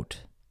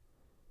doubt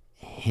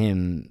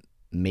him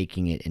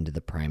making it into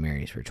the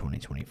primaries for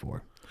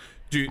 2024.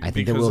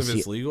 Because of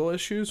his legal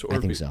issues? Or I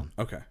think so.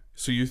 Okay.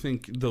 So you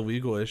think the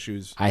legal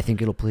issues... I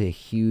think it'll play a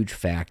huge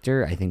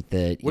factor. I think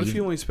that... What if he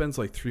only spends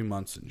like 3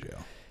 months in jail?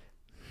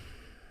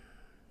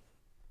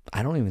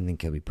 I don't even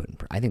think he'll be put in...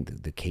 I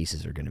think the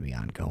cases are going to be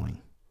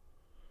ongoing.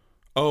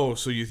 Oh,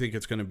 so you think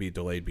it's going to be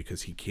delayed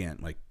because he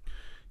can't, like...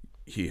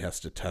 he has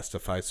to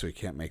testify, so he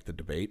can't make the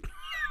debate.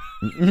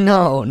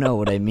 No,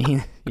 what I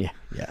mean. Yeah,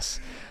 yes.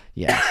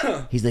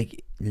 He's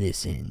like,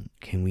 listen,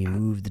 can we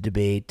move the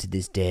debate to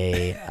this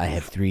day? I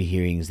have 3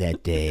 hearings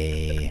that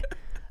day.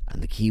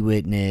 I'm the key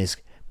witness,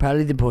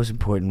 probably the most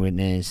important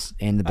witness,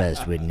 and the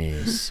best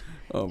witness.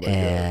 Oh my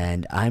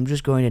God. I'm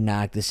just going to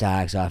knock the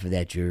socks off of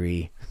that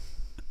jury.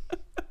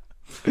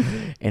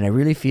 And I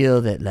really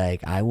feel that,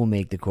 like, I will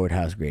make the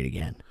courthouse great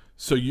again.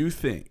 So you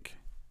think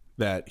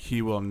that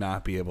he will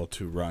not be able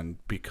to run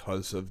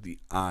because of the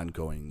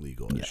ongoing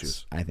legal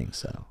issues? I think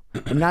so.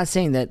 I'm not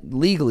saying that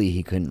legally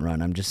he couldn't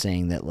run. I'm just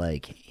saying that,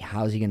 like,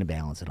 how's he going to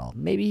balance it all?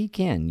 Maybe he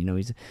can. You know,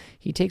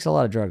 he takes a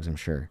lot of drugs, I'm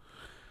sure.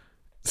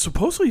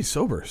 Supposedly he's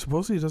sober.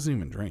 Supposedly he doesn't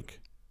even drink.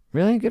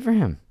 Really? Good for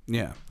him.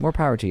 Yeah. More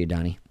power to you,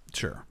 Donnie.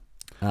 Sure.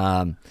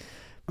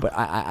 But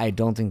I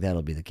don't think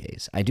that'll be the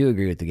case. I do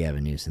agree with the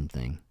Gavin Newsom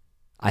thing.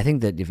 I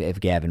think that if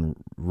Gavin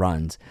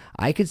runs,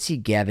 I could see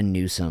Gavin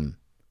Newsom,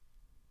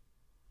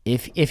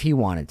 if he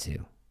wanted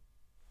to,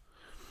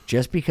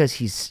 just because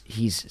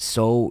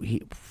for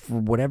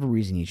whatever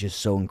reason, he's just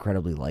so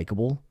incredibly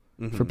likable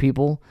for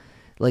people.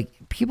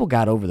 Like, people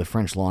got over the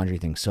French Laundry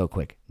thing so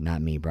quick.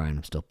 Not me, Brian.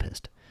 I'm still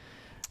pissed.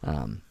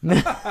 I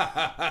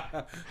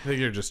think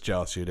you're just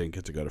jealous you didn't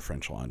get to go to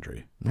French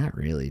Laundry. Not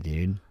really,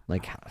 dude.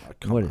 Like,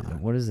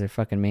 what is their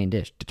fucking main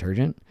dish?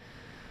 Detergent?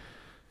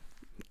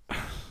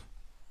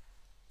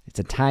 It's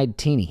a Tide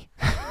Teeny.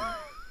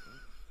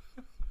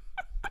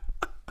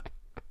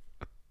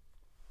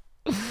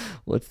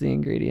 What's the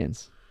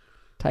ingredients?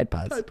 Tide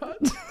Pods. Tide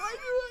Pods.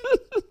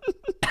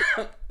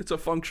 It's a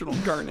functional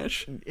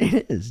garnish.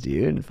 It is,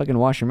 dude. Fucking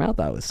wash your mouth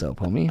out with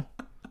soap, homie.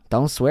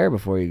 Don't swear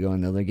before you go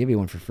in there. They'll give you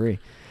one for free.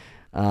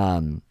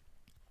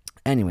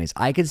 Anyways,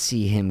 I could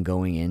see him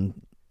going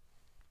in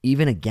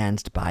even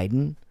against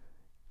Biden,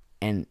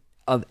 and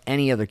of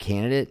any other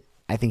candidate,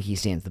 I think he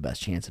stands the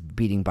best chance of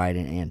beating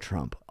Biden and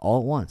Trump all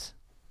at once.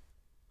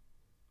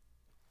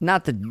 And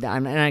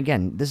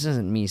again, this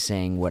isn't me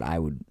saying what I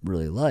would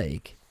really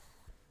like.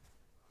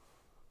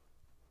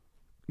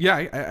 Yeah,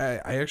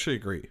 I actually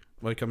agree.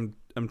 Like, I'm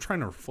trying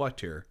to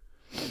reflect here,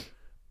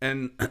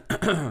 and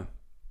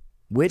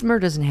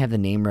Whitmer doesn't have the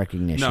name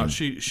recognition. No,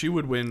 she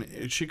would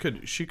win. She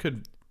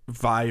could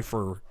vie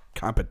for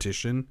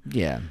competition.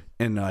 Yeah,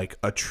 in like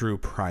a true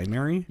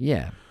primary.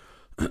 Yeah.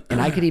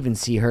 And I could even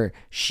see her.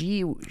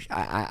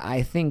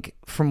 I think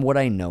from what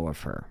I know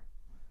of her,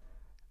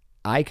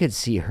 I could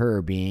see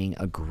her being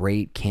a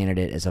great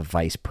candidate as a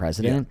vice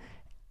president,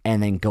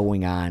 and then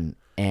going on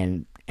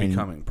and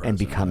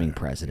becoming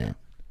president.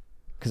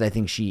 Because I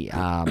think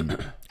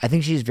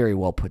she's very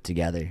well put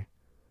together.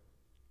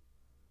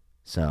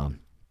 So,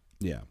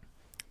 yeah.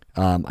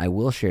 I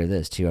will share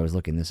this too. I was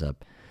looking this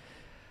up.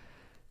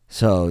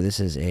 So this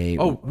is a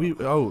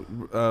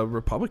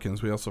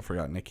Republicans. We also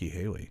forgot Nikki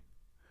Haley.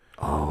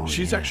 Oh,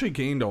 she's actually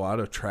gained a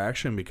lot of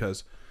traction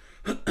because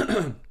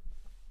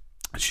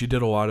she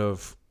did a lot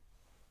of,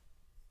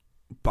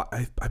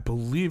 I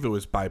believe it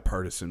was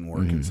bipartisan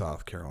work in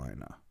South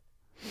Carolina.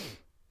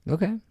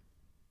 Okay.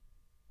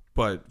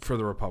 But for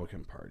the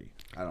Republican Party,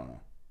 I don't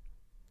know.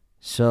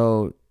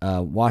 So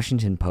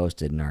Washington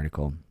posted an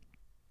article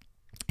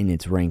in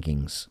its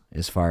rankings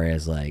as far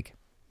as, like,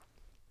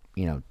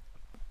 you know,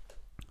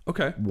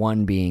 okay,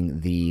 1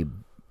 being the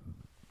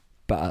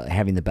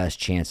having the best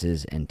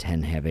chances, and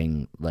 10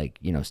 having, like,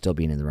 you know, still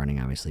being in the running,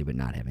 obviously, but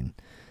not having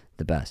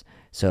the best.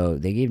 So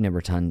they gave number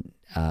 10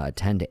 to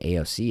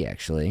AOC,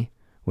 actually,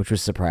 which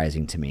was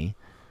surprising to me.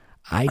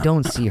 I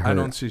don't see her. I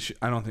don't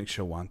think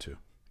she'll want to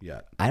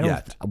yet. I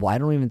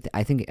don't even.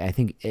 I think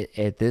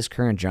at this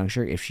current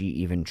juncture, if she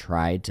even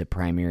tried to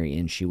primary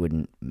in, she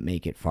wouldn't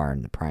make it far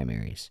in the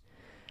primaries.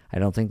 I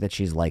don't think that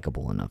she's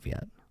likable enough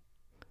yet.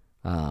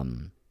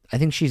 I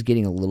think she's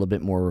getting a little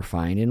bit more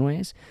refined in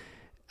ways,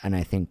 and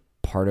I think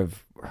part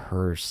of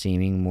her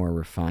seeming more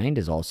refined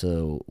is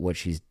also what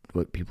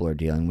people are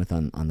dealing with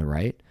on the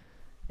right,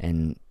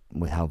 and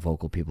with how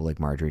vocal people like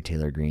Marjorie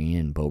Taylor Greene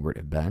and Boebert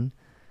have been.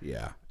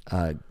 Yeah.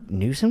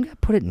 Newsom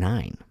got put at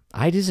 9.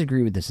 I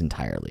disagree with this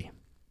entirely,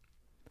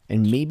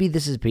 and maybe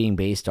this is being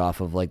based off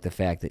of, like, the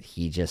fact that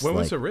he just. When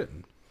was it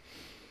written?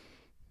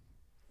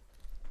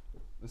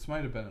 This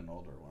might have been an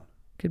older one.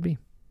 Could be.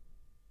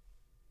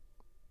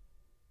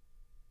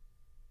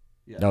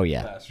 Yeah, oh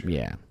yeah,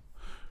 yeah.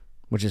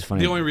 Which is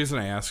funny. The only reason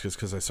I ask is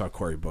because I saw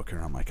Cory Booker,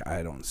 and I'm like,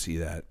 I don't see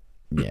that.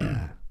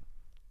 Yeah.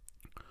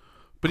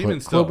 But even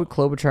still,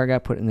 Klobuchar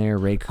got put in there.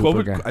 Ray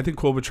Cooper I think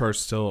Klobuchar's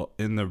still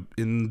in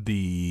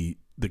the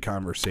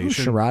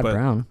conversation. Sherrod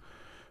Brown.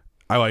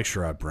 I like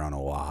Sherrod Brown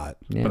a lot,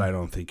 yeah. But I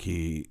don't think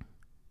he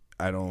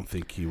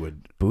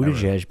would.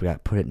 Buttigieg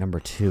got put at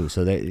number 2.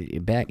 So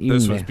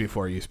this was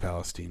before East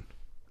Palestine.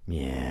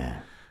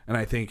 Yeah. And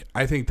I think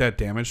that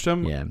damaged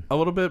him a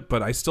little bit,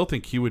 but I still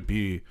think he would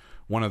be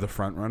one of the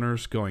front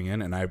runners going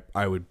in, and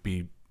I would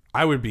be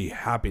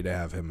happy to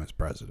have him as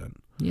president.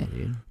 Yeah,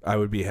 dude. I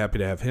would be happy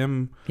to have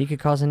him. He could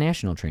cause a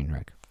national train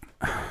wreck.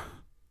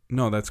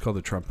 No, that's called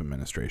the Trump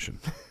administration.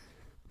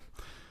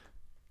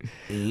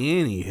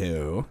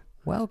 Anywho.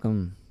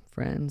 Welcome,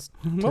 friends.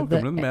 Welcome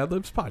to the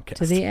Madlibs podcast.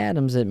 To the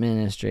Adams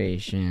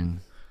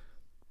administration.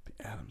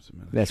 The Adams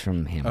administration. That's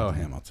from Hamilton. Oh,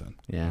 Hamilton.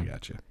 Yeah. I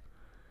got you.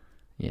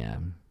 Yeah.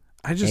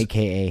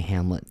 AKA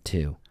Hamlet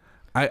 2.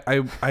 I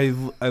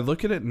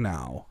look at it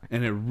now,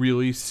 and it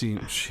really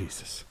seems...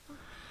 Jesus.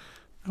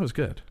 That was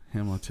good.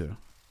 Hamlet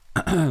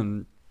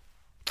 2.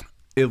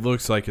 It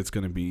looks like it's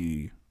going to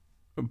be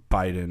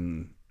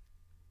Biden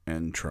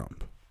and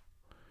Trump.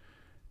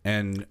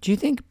 And do you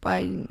think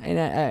Biden,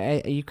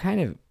 and you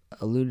kind of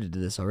alluded to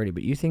this already,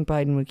 but you think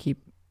Biden would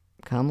keep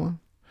Kamala?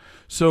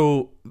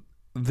 So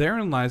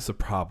therein lies the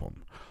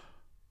problem.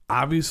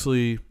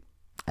 Obviously,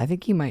 I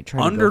think he might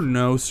try under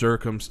no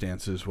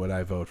circumstances would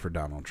I vote for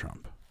Donald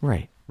Trump.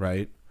 Right.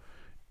 Right?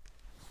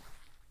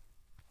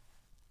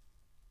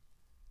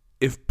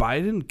 If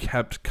Biden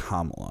kept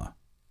Kamala,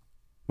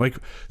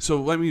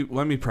 so let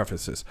me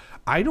preface this.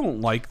 I don't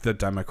like the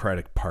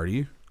Democratic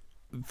Party.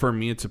 For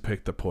me, it's a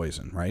pick the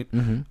poison, right?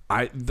 Mm-hmm.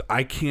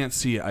 I can't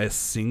see a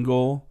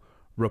single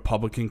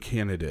Republican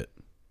candidate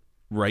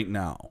right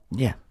now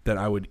that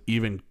I would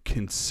even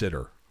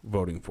consider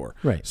voting for.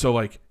 Right.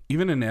 So,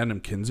 even an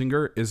Adam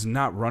Kinzinger is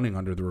not running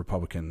under the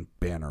Republican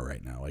banner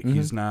right now.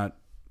 He's not...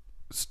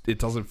 It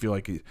doesn't feel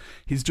like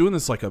he's doing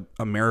this like a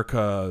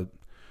America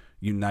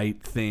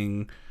Unite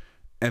thing,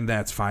 and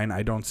that's fine.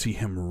 I don't see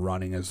him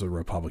running as a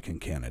Republican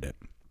candidate.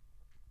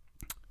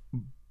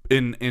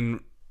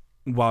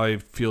 While I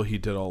feel he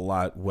did a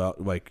lot well,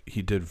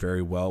 he did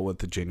very well with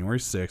the January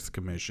 6th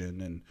commission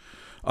and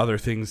other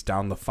things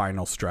down the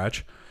final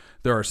stretch,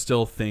 there are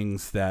still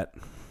things that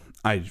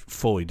I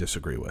fully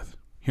disagree with,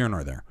 here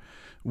nor there.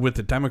 With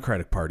the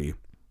Democratic Party,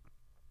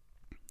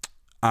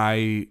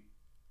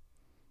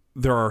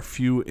 there are a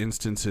few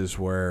instances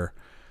where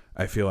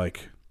I feel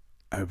like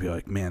I would be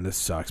like, man, this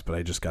sucks, but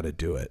I just got to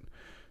do it.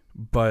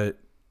 But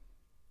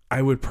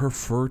I would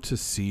prefer to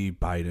see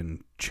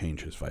Biden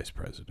change his vice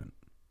president.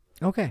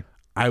 Okay.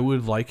 I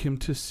would like him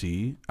to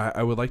see,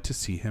 I would like to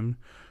see him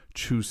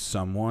choose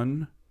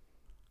someone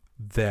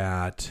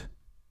that,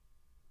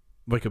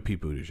 like a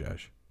Pete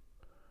Buttigieg,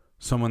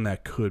 someone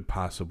that could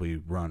possibly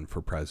run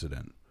for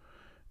president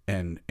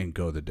and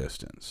go the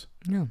distance.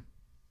 Yeah.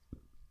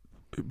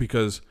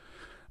 Because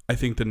I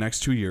think the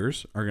next 2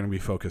 years are going to be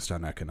focused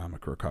on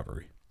economic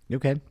recovery.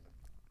 Okay.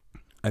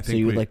 I think so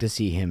you would like to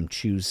see him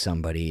choose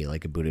somebody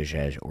like a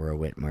Buttigieg or a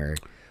Whitmer,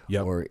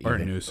 or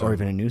a Newsom, or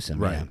even a Newsom,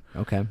 right?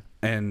 Yeah. Okay.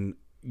 And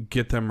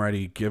get them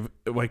ready.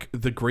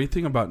 The great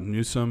thing about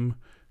Newsom,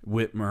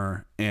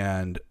 Whitmer,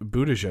 and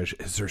Buttigieg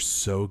is they're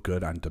so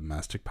good on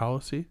domestic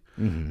policy,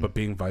 but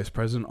being vice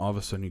president, all of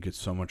a sudden you get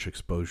so much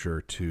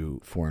exposure to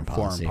foreign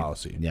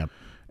policy. Yep.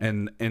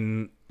 And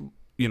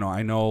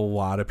I know a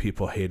lot of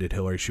people hated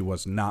Hillary. She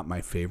was not my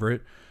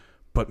favorite.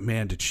 But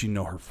man, did she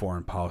know her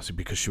foreign policy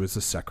because she was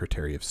the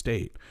Secretary of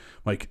State.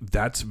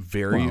 That's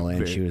very... Well,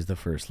 and she was the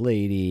First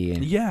Lady.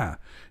 And yeah.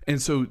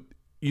 And so,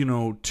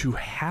 to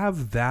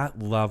have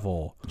that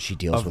level she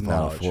deals with a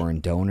lot of foreign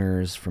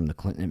donors from the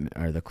Clinton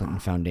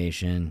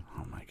Foundation.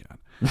 Oh, my God.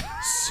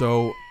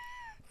 So...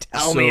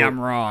 Tell me I'm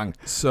wrong.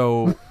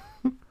 So,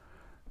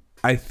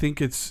 I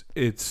think it's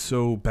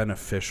so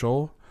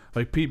beneficial.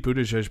 Pete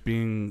Buttigieg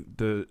being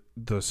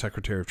the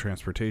Secretary of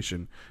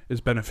Transportation is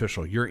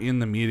beneficial. You're in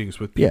the meetings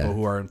with people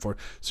who are informed.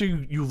 So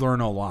you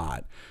learn a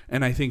lot.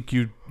 And I think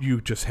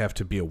you just have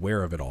to be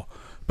aware of it all.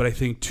 But I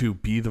think to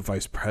be the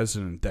vice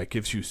president, that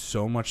gives you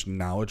so much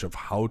knowledge of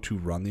how to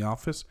run the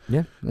office.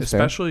 Yeah,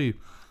 especially,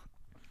 fair.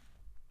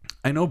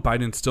 I know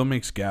Biden still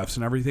makes gaffes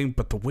and everything,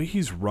 but the way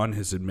he's run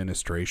his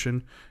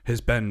administration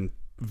has been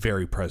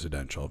very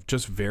presidential.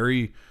 Just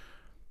very...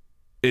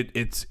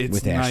 It's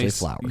with nice. Ashley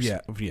Flowers.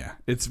 Yeah.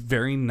 It's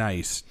very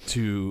nice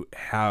to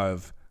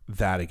have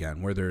that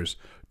again, where there's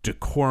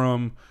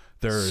decorum,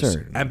 there's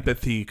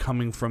empathy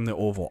coming from the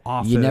Oval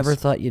Office. You never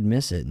thought you'd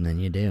miss it, and then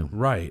you do.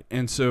 Right.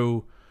 And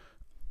so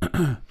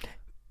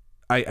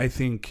I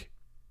think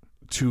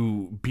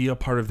to be a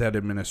part of that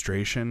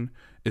administration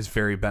is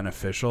very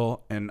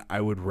beneficial, and I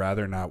would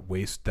rather not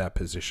waste that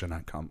position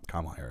on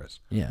Kamala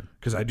Harris. Yeah.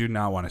 Because I do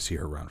not want to see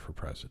her run for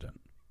president.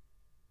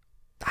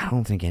 I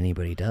don't think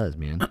anybody does,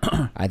 man.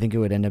 I think it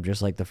would end up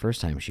just like the first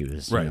time she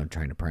was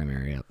trying to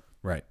primary up.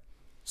 Right.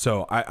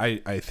 So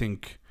I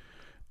think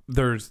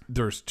there's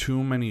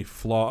too many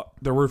flaws.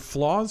 There were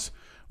flaws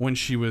when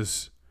she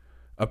was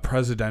a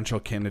presidential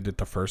candidate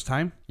the first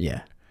time.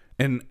 Yeah.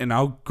 And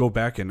I'll go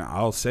back and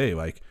I'll say,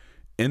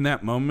 in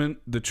that moment,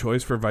 the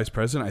choice for vice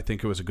president, I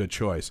think it was a good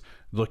choice.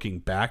 Looking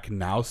back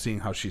now, seeing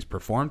how she's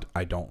performed,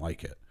 I don't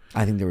like it.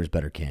 I think there was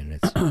better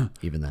candidates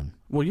even then.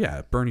 Well,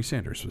 yeah, Bernie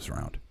Sanders was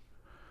around.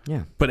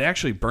 Yeah. But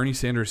actually, Bernie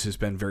Sanders has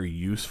been very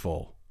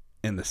useful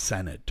in the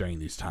Senate during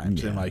these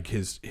times. And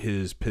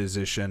his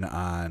position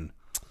on,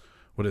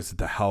 what is it,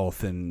 the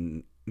health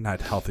and, not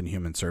health and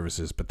human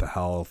services, but the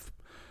health,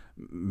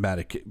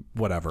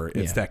 whatever.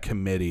 It's that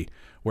committee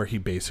where he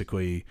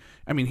basically,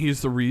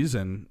 he's the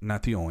reason,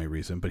 not the only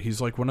reason, but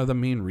he's one of the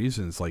main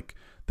reasons,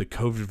 the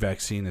COVID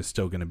vaccine is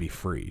still going to be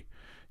free.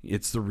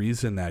 It's the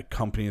reason that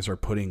companies are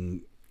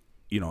putting,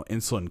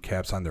 insulin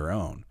caps on their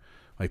own.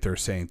 like they're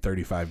saying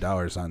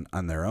 $35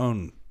 on their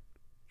own,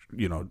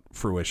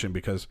 fruition,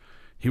 because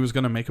he was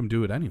going to make them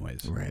do it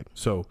anyways. Right.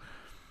 So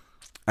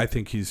I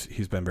think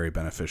he's been very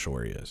beneficial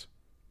where he is.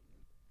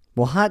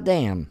 Well, hot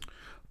damn.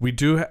 We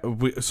do.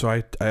 So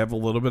I have a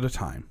little bit of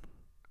time,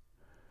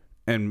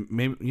 and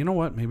maybe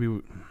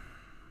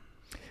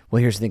Well,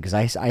 here's the thing,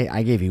 because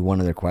I gave you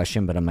one other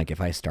question, but I'm like, if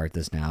I start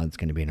this now, it's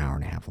going to be an hour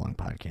and a half long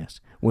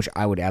podcast, which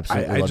I would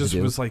absolutely love to do. I just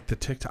was like the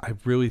TikTok. I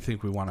really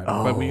think we want to,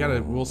 but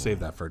we'll save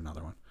that for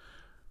another one.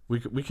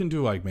 We can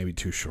do like maybe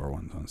 2 short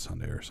ones on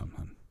Sunday or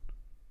something.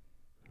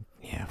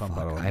 Yeah,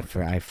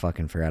 I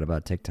fucking forgot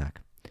about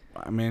TikTok.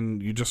 I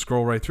mean, you just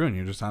scroll right through and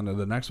you're just on to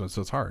the next one,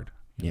 so it's hard.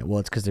 Yeah, well,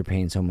 it's because they're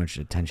paying so much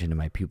attention to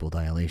my pupil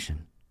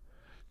dilation.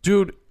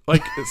 Dude,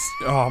 like,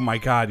 oh my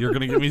God, you're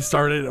going to get me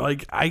started.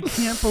 Like, I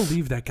can't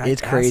believe that guy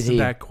asked crazy.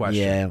 That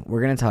question. Yeah,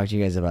 we're going to talk to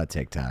you guys about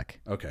TikTok.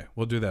 Okay,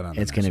 we'll do that on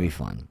It's going to be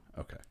fun.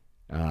 Okay.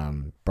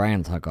 Brian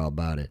will talk all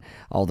about it.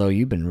 Although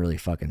you've been really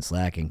fucking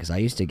slacking, because I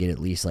used to get at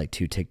least like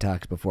 2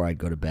 TikToks before I'd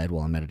go to bed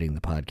while I'm editing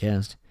the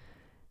podcast.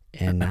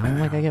 And now I'm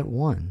like, I get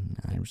 1.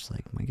 I'm just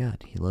like, my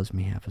God, he loves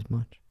me half as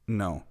much.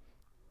 No,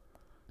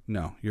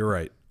 you're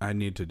right. I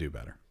need to do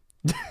better.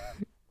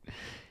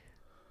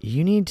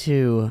 You need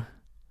to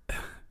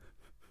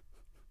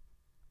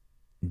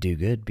do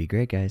good, be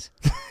great, guys.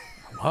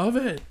 Love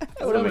it.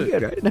 Love it.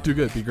 Good, right? Do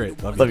good, be great.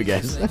 Love you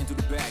guys.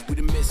 We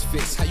the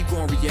misfits. How you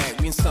gonna react?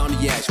 We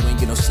insomniacs. We ain't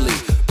get no sleep.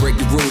 Break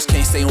the rules,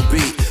 can't stay on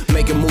beat.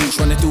 Making moves,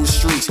 running through the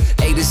streets.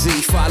 A to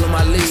Z, follow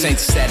my lead. This ain't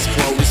the status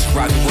quo. This is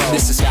rock and roll.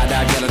 This is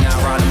skydive yellow now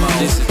Geronimo.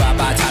 This is bye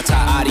bye ta ta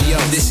audio.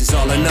 This is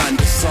all or none.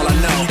 This is all I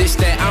know. This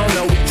that I don't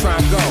know. We try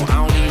and go.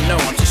 I don't even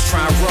know. I'm just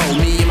trying to roll.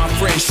 Me and my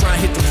friends trying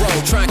to hit the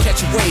road. Trying to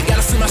catch a wave.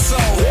 Gotta free my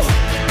soul.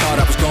 Thought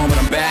I was gone, but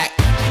I'm back.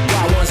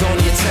 Wild ones on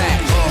the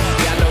attack.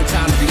 Got no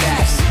time to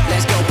relax.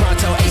 Let's go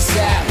pronto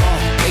ASAP.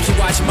 They keep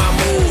watching my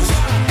moves.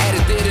 At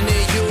it did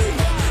near you.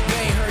 You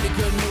ain't heard the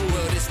good news.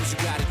 Well, this what you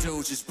gotta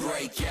do. Just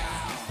break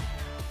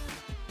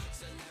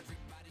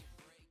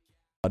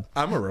out.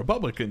 I'm a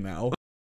Republican now.